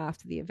long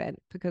after the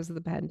event because of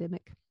the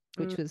pandemic,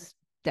 which was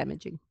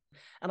damaging.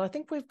 And I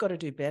think we've got to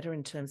do better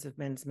in terms of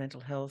men's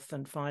mental health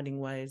and finding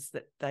ways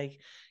that they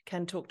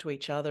can talk to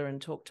each other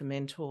and talk to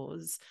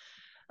mentors.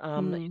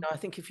 I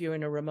think if you're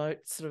in a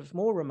remote, sort of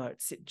more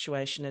remote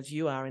situation as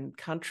you are in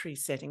country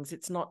settings,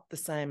 it's not the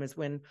same as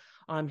when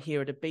I'm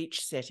here at a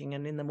beach setting,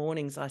 and in the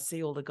mornings I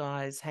see all the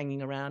guys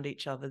hanging around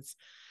each other's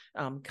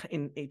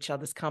in each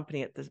other's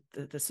company at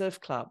the surf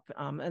club,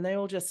 and they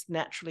all just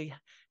naturally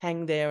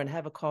hang there and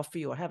have a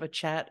coffee or have a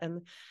chat,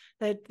 and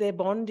they're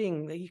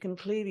bonding. You can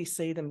clearly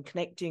see them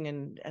connecting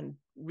and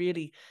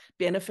really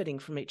benefiting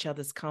from each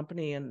other's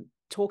company and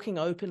talking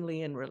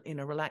openly and in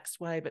a relaxed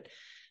way. But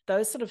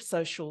those sort of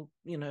social,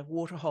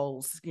 water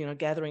holes,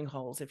 gathering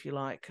holes, if you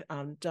like,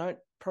 don't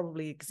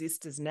probably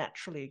exist as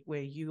naturally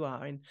where you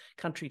are in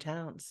country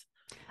towns.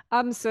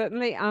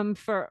 Certainly,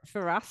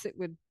 for us, it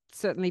would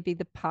certainly be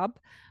the pub,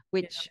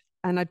 which,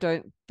 and I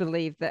don't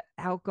believe that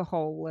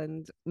alcohol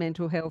and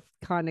mental health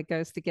kind of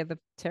goes together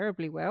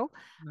terribly well.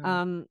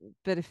 No.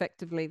 But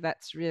effectively,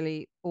 that's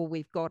really all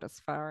we've got as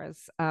far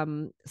as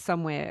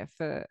somewhere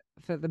for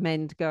the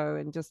men to go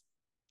and just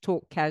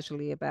talk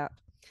casually about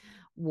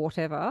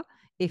whatever,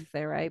 if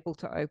they're able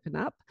to open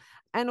up.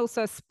 And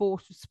also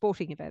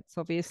sporting events,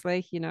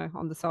 obviously,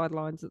 on the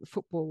sidelines at the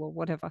football or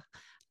whatever.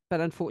 But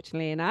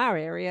unfortunately, in our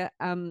area,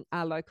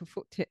 our local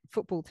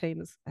football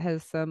team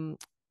has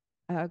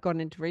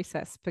gone into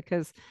recess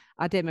because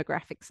our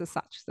demographics are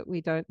such that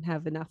we don't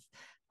have enough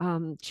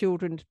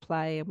children to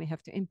play, and we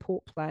have to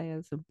import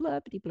players and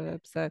blurbity blurb.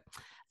 So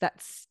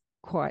that's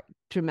quite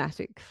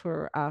dramatic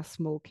for our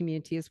small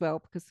community as well,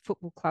 because the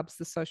football club's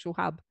the social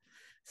hub.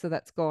 So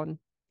that's gone.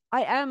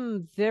 I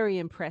am very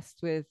impressed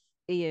with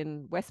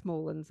Ian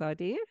Westmoreland's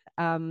idea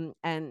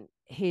and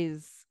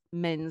his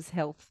men's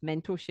health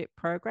mentorship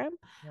program.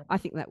 Yeah. I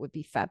think that would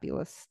be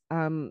fabulous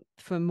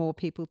for more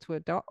people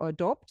to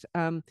adopt.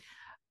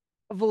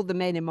 Of all the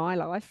men in my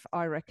life,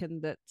 I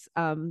reckon that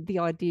the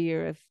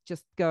idea of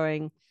just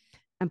going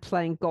and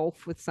playing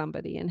golf with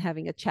somebody and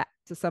having a chat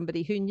to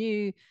somebody who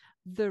knew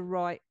the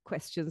right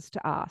questions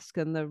to ask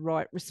and the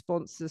right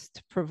responses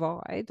to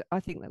provide,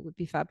 I think that would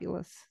be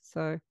fabulous.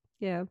 So,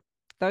 yeah,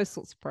 those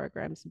sorts of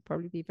programs would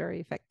probably be very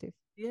effective.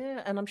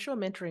 Yeah, and I'm sure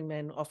Mentoring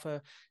Men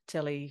offer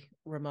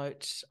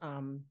remote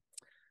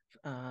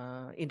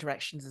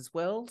interactions as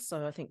well.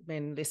 So I think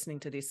men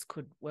listening to this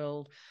could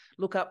well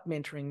look up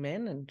Mentoring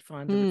Men and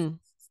find the resources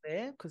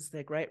there, because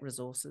they're great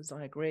resources.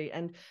 I agree.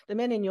 And the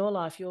men in your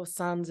life, your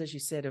sons, as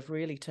you said, have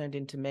really turned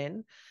into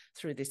men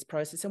through this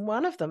process. And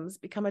one of them's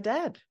become a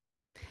dad.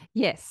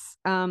 Yes.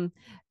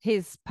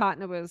 His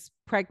partner was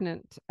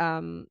pregnant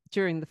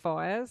during the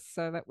fires.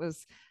 So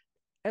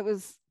it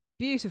was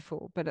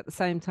beautiful, but at the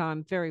same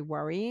time, very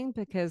worrying,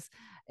 because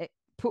it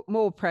put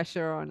more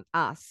pressure on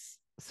us,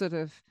 sort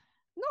of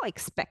not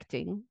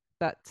expecting,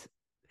 but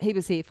he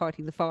was here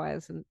fighting the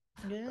fires, and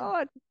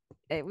God,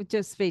 it would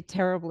just be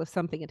terrible if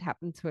something had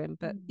happened to him.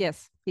 But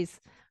yes, he's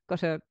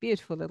got a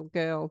beautiful little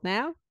girl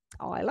now,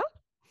 Isla.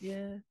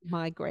 Yeah.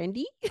 My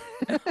grandy.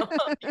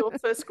 Your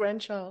first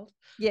grandchild.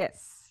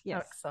 Yes. How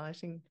Yes.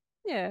 exciting.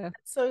 Yeah.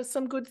 So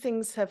some good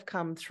things have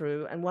come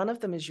through, and one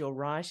of them is your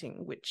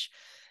writing, which,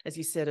 as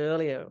you said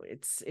earlier,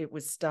 it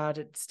was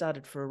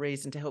started for a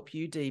reason, to help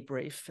you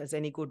debrief. As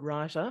any good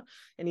writer,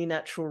 any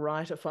natural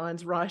writer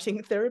finds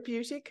writing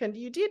therapeutic, and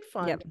you did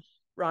find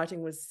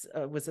writing was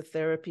a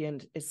therapy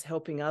and is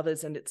helping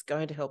others, and it's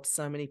going to help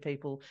so many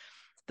people.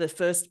 The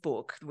first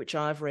book, which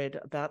I've read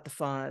about the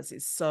fires,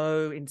 is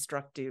so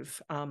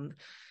instructive.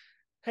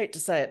 Hate to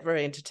say it,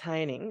 very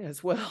entertaining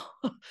as well,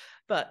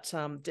 but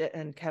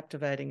and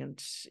captivating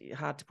and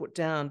hard to put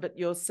down. But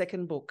your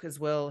second book as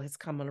well has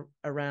come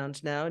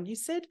around now, and you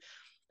said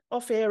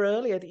off air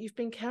earlier that you've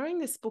been carrying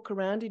this book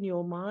around in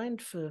your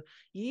mind for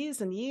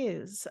years and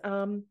years.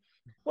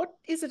 What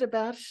is it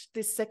about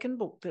this second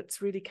book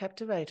that's really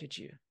captivated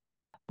you?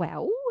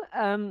 Well,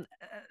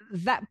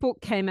 that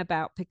book came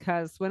about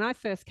because when I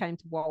first came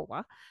to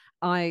Walwa,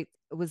 I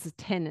was a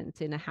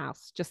tenant in a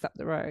house just up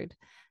the road.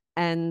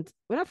 And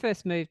when I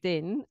first moved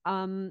in,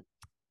 I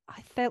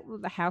felt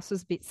that the house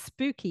was a bit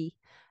spooky,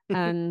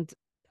 and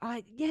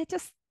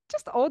just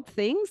odd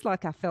things.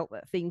 Like I felt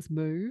that things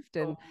moved,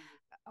 and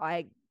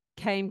I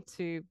came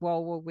to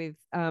Walwa with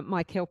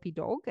my Kelpie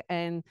dog,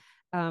 and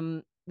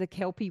the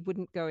Kelpie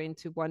wouldn't go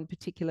into one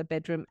particular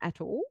bedroom at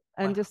all,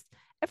 and just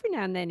every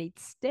now and then he'd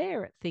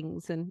stare at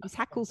things, and his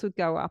hackles would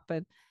go up.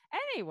 And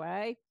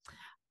anyway,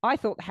 I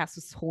thought the house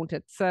was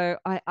haunted. So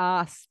I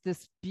asked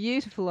this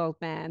beautiful old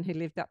man who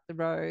lived up the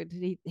road.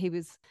 He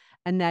was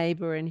a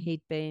neighbour, and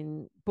he'd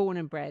been born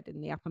and bred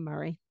in the Upper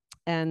Murray.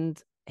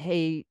 And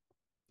he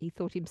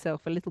thought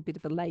himself a little bit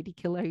of a lady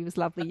killer. He was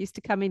lovely. He used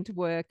to come into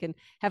work and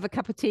have a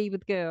cup of tea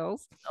with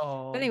girls.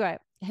 Oh. But anyway,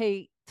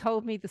 he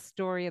told me the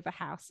story of the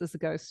house as a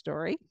ghost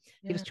story.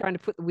 Yeah. He was trying to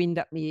put the wind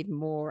up me even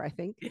more, I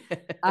think.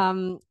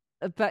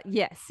 But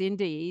yes,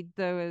 indeed,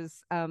 there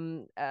was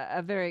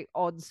a very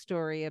odd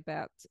story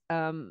about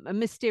a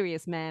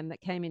mysterious man that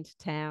came into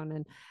town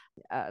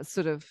and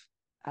sort of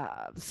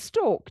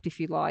stalked, if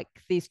you like,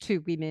 these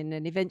two women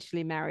and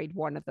eventually married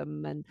one of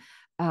them. And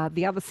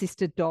the other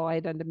sister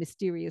died under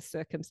mysterious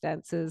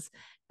circumstances.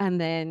 And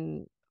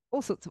then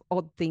all sorts of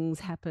odd things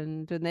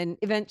happened. And then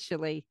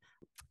eventually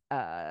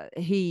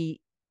he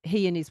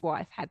and his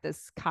wife had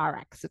this car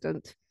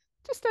accident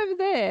just over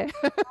there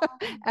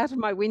out of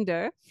my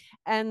window,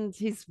 and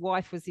his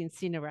wife was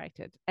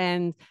incinerated.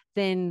 And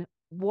then,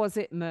 was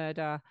it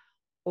murder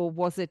or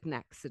was it an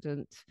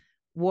accident?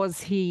 Was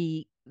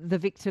he the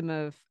victim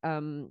of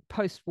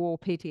post-war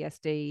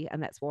PTSD,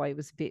 and that's why he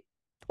was a bit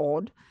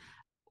odd,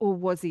 or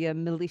was he a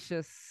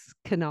malicious,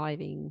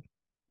 conniving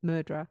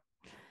murderer?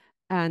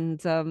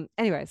 And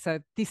anyway, so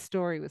this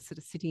story was sort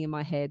of sitting in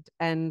my head,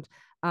 and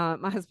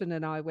my husband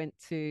and I went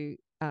to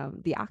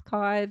the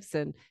archives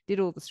and did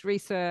all this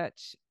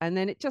research, and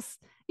then it just,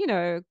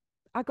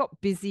 I got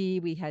busy.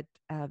 We had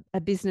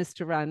a business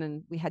to run,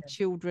 and we had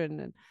children,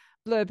 and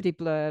blurbity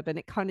blurb, and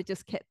it kind of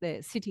just kept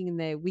there, sitting in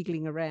there,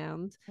 wiggling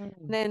around. And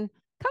then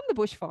come the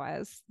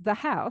bushfires, the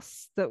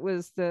house that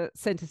was the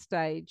centre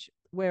stage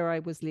where I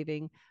was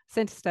living,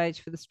 centre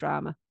stage for this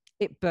drama,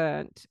 it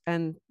burnt,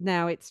 and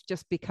now it's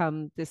just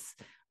become this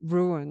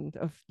ruin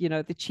of,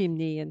 the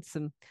chimney and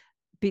some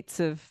bits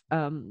of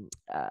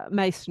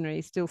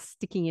masonry still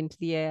sticking into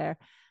the air.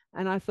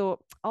 And I thought,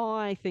 oh,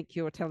 I think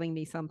you're telling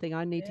me something.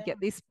 I need to get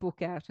this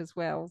book out as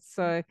well.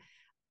 So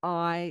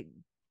I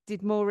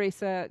did more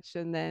research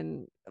and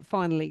then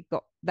finally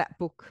got that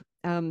book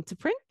to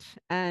print.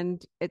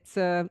 And it's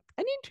an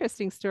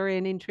interesting story,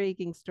 an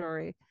intriguing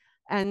story.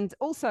 And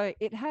also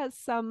it has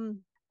some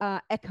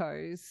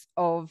echoes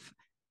of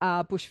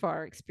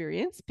bushfire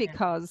experience,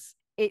 because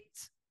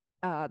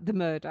the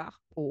murder,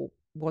 or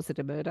was it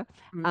a murder,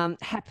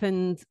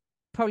 happened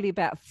probably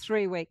about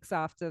 3 weeks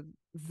after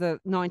the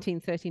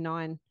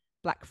 1939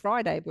 Black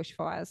Friday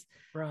bushfires.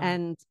 Right.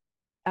 And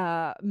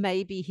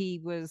maybe he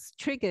was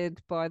triggered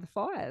by the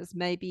fires.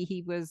 Maybe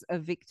he was a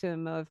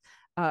victim of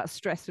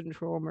stress and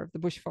trauma of the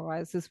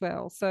bushfires as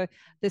well. So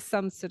there's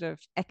some sort of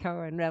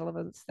echo and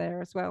relevance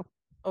there as well.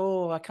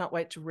 Oh, I can't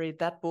wait to read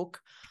that book.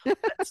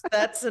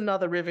 That's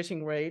another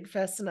riveting read.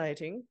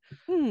 Fascinating.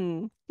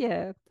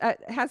 Yeah, it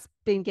has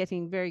been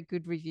getting very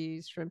good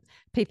reviews from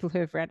people who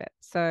have read it.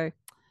 So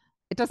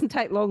it doesn't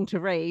take long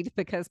to read,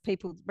 because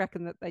people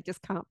reckon that they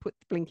just can't put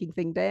the blinking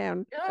thing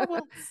down. Yeah,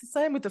 well, it's the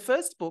same with the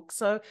first book.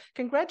 So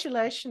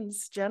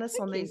congratulations, Janice,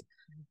 Thank on you.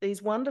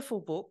 these wonderful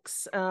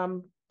books,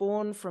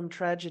 Born from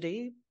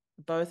Tragedy,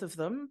 both of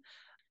them.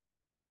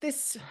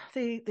 This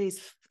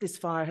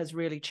fire has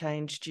really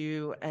changed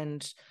you,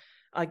 and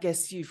I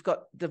guess you've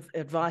got the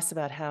advice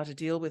about how to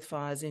deal with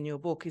fires in your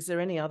book. Is there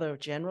any other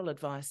general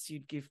advice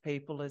you'd give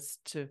people as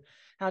to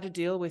how to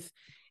deal with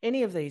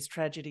any of these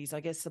tragedies? I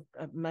guess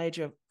a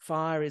major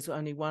fire is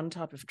only one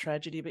type of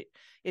tragedy, but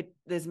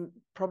there's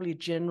probably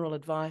general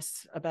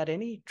advice about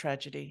any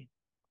tragedy.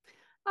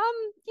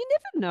 You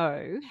never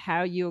know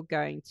how you're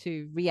going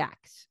to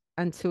react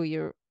until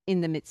you're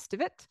in the midst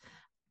of it.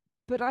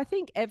 But I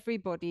think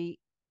everybody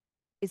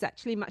is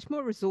actually much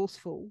more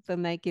resourceful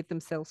than they give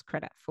themselves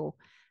credit for.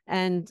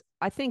 And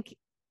I think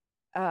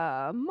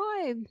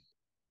my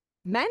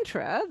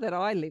mantra that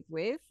I live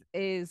with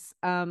is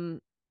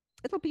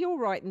it'll be all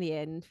right in the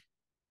end.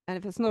 And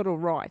if it's not all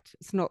right,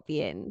 it's not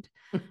the end.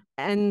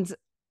 and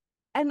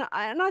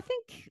I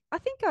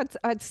think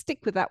I'd stick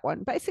with that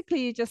one.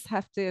 Basically, you just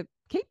have to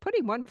keep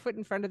putting one foot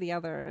in front of the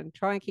other and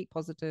try and keep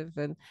positive.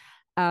 And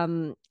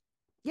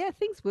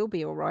things will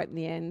be all right in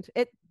the end.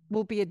 It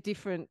will be a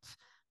different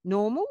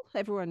normal.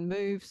 Everyone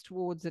moves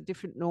towards a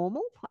different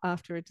normal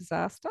after a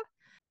disaster,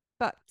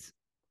 but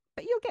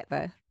you'll get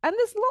there. And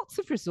there's lots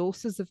of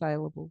resources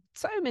available.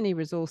 So many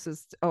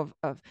resources of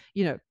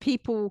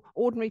people,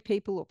 ordinary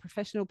people or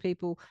professional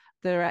people,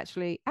 that are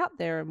actually out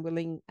there and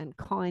willing and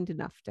kind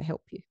enough to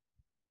help you.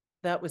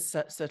 That was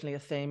certainly a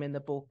theme in the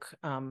book,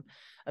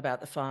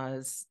 about the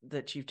fires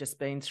that you've just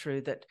been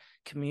through, that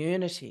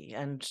community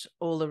and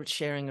all the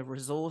sharing of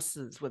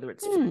resources, whether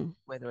it's food,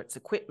 whether it's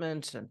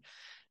equipment, and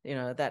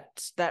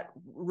that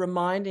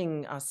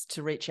reminding us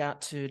to reach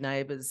out to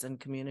neighbours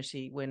and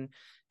community when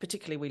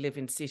particularly we live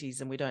in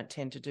cities and we don't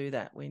tend to do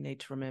that. We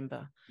need to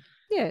remember.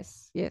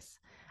 Yes.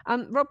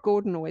 Rob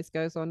Gordon always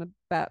goes on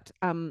about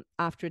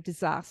after a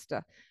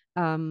disaster,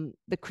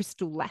 the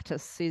crystal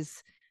lattice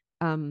is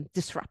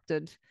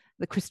disrupted,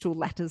 the crystal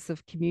lattice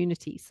of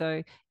community.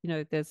 So,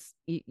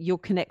 you're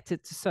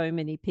connected to so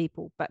many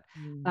people, but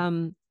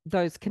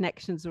those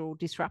connections are all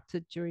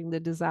disrupted during the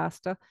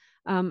disaster.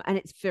 And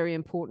it's very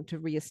important to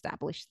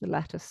reestablish the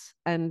lattice.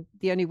 And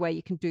the only way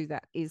you can do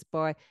that is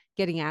by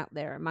getting out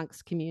there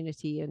amongst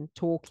community and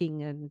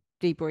talking and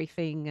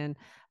debriefing and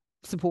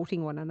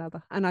supporting one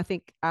another. And I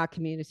think our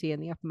community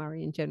and the Upper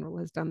Murray in general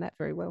has done that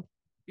very well.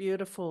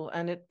 Beautiful.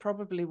 And it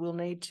probably will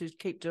need to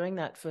keep doing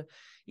that for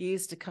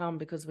years to come,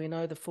 because we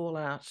know the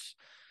fallout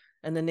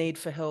and the need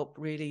for help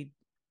really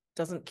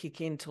doesn't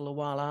kick in till a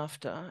while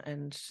after,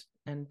 and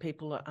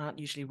people aren't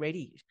usually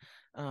ready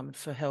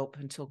for help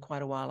until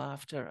quite a while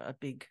after a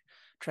big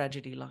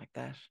tragedy like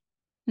that.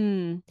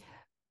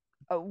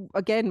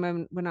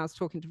 again, when I was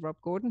talking to Rob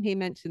Gordon, he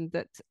mentioned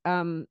that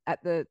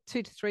at the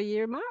 2 to 3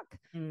 year mark,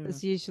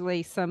 there's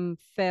usually some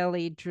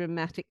fairly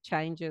dramatic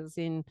changes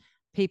in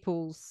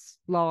people's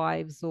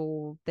lives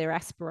or their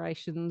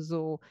aspirations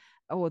or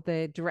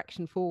their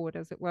direction forward,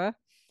 as it were.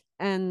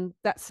 And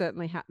that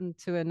certainly happened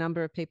to a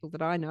number of people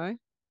that I know.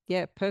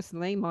 Yeah,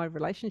 personally, my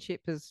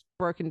relationship has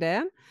broken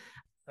down.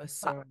 Oh,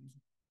 sorry.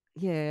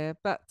 Yeah,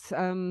 but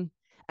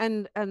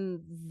and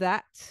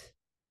that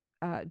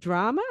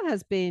drama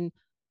has been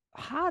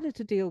harder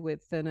to deal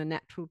with than a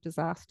natural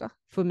disaster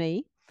for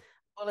me.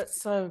 Well,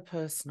 it's so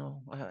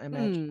personal, I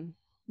imagine.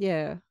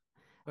 Yeah,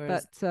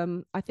 Whereas,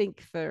 but I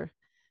think for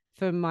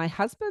my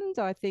husband,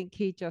 I think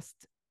he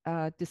just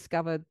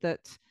discovered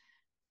that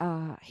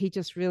he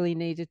just really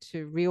needed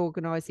to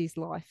reorganize his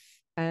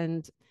life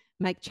and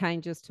make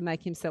changes to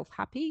make himself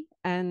happy,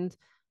 and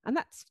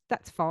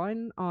that's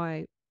fine.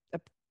 I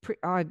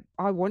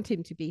want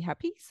him to be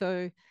happy,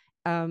 so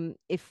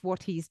if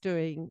what he's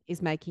doing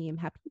is making him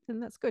happy, then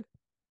that's good.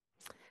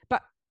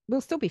 But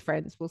we'll still be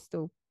friends. We'll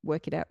still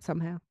work it out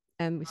somehow,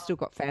 and we've still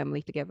got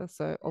family together.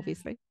 So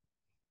obviously,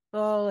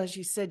 well, as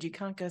you said, you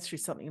can't go through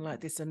something like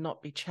this and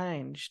not be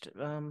changed.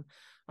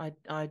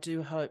 I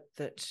do hope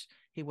that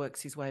he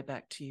works his way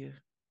back to you.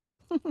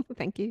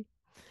 thank you.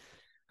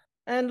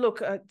 And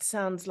look, it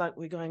sounds like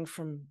we're going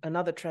from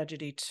another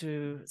tragedy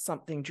to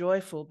something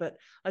joyful, but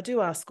I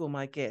do ask all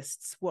my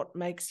guests, what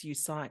makes you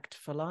psyched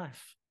for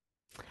life?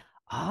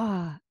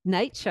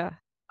 Nature.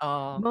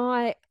 Oh,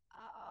 My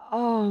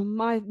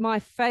my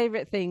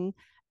favorite thing,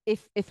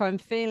 if I'm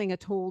feeling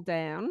at all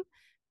down,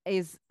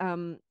 is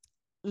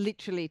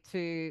literally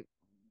to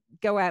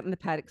go out in the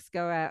paddocks,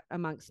 go out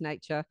amongst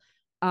nature.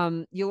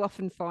 You'll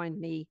often find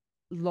me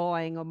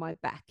lying on my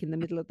back in the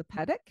middle of the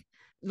paddock,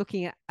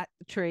 looking at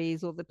the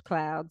trees or the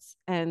clouds,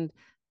 and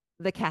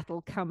the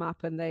cattle come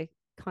up and they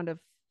kind of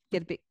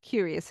get a bit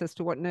curious as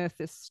to what on earth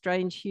this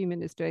strange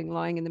human is doing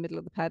lying in the middle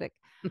of the paddock.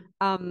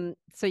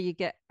 So you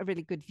get a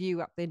really good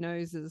view up their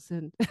noses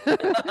and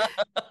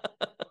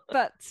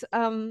but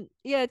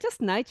yeah,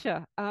 just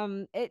nature.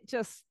 It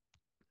just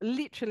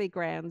literally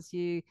grounds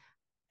you.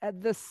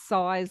 The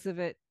size of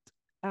it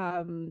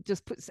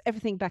just puts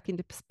everything back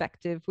into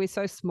perspective. We're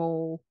so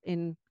small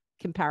in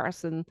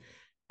comparison,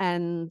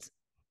 and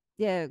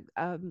yeah,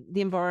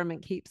 the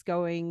environment keeps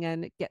going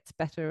and it gets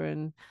better,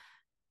 and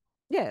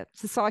yeah,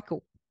 it's a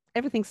cycle.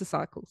 Everything's a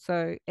cycle,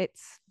 so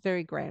it's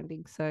very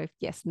grounding. So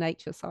yes,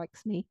 nature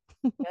psychs me.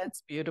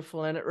 that's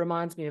beautiful. And it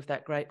reminds me of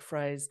that great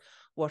phrase,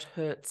 what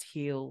hurts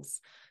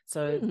heals.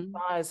 So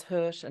fires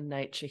hurt and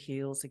nature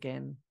heals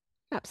again.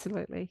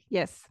 Absolutely,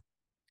 yes.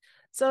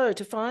 So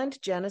to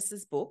find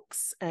Janice's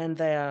books, and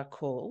they are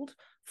called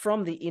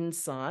From the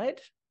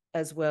Inside,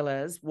 as well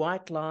as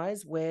White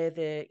Lies, Where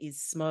There Is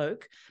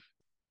Smoke,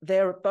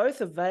 they're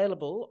both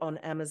available on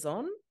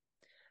Amazon,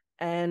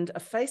 and a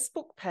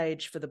Facebook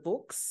page for the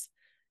books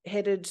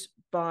headed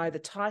by the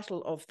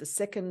title of the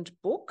second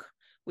book,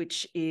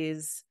 which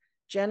is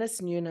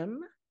Janice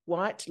Newnham,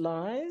 White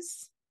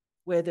Lies,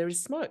 Where There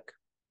Is Smoke.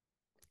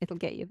 It'll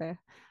get you there.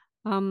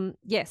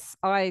 Yes,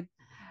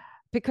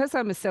 because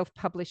I'm a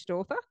self-published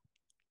author,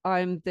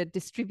 I'm the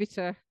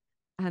distributor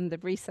and the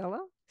reseller.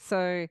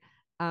 So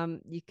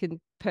you can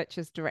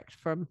purchase direct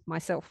from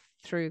myself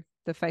through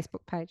the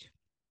Facebook page.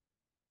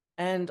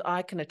 And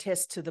I can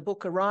attest to the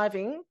book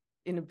arriving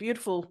in a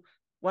beautiful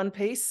one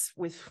piece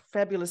with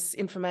fabulous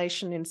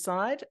information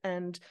inside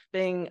and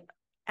being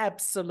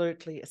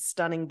absolutely a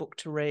stunning book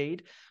to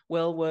read.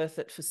 Well worth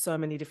it for so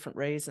many different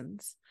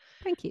reasons.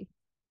 Thank you.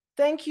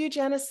 Thank you,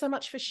 Janice, so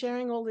much for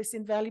sharing all this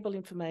invaluable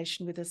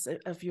information with us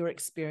of your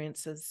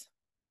experiences.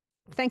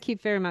 Thank you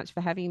very much for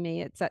having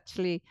me. It's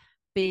actually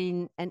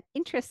been an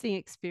interesting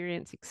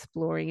experience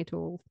exploring it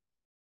all.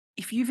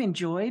 If you've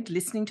enjoyed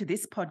listening to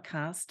this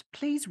podcast,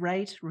 please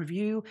rate,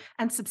 review,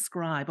 and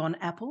subscribe on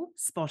Apple,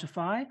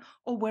 Spotify,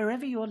 or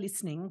wherever you're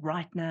listening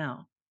right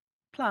now.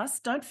 Plus,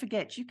 don't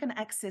forget you can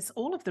access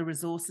all of the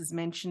resources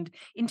mentioned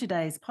in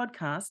today's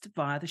podcast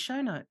via the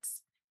show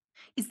notes.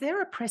 Is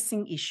there a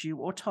pressing issue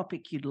or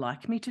topic you'd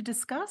like me to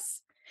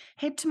discuss?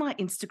 Head to my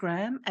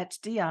Instagram at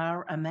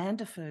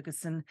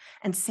 @DrAmandaFerguson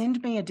and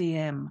send me a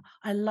DM.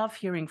 I love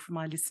hearing from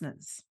my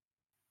listeners.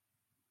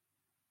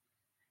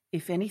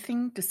 If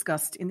anything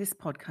discussed in this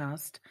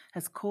podcast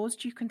has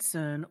caused you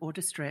concern or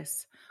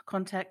distress,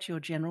 contact your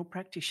general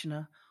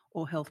practitioner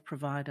or health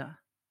provider.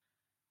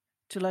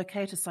 To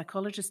locate a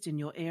psychologist in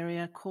your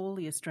area, call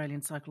the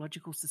Australian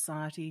Psychological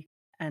Society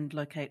and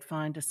locate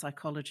Find a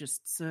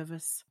Psychologist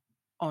service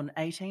on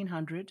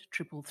 1800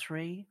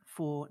 333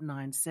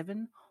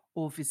 497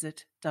 or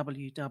visit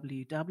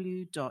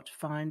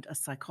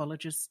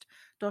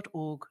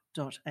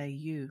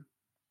www.findapsychologist.org.au.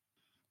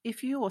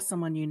 If you or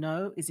someone you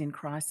know is in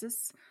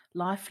crisis,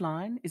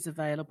 Lifeline is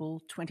available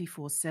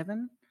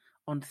 24/7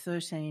 on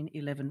 13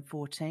 11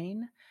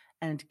 14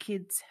 and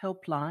Kids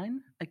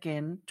Helpline,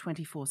 again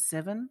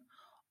 24/7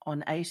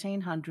 on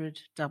 1800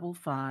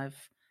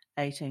 55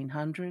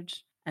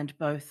 1800, and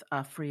both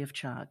are free of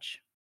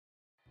charge.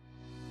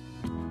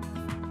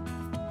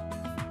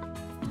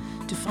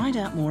 To find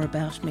out more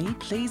about me,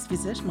 please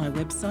visit my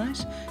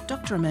website,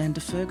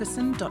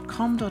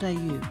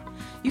 dramandaferguson.com.au.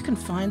 You can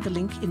find the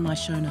link in my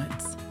show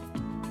notes.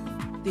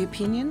 The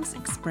opinions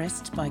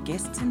expressed by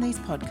guests in these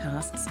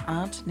podcasts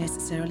aren't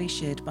necessarily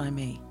shared by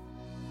me.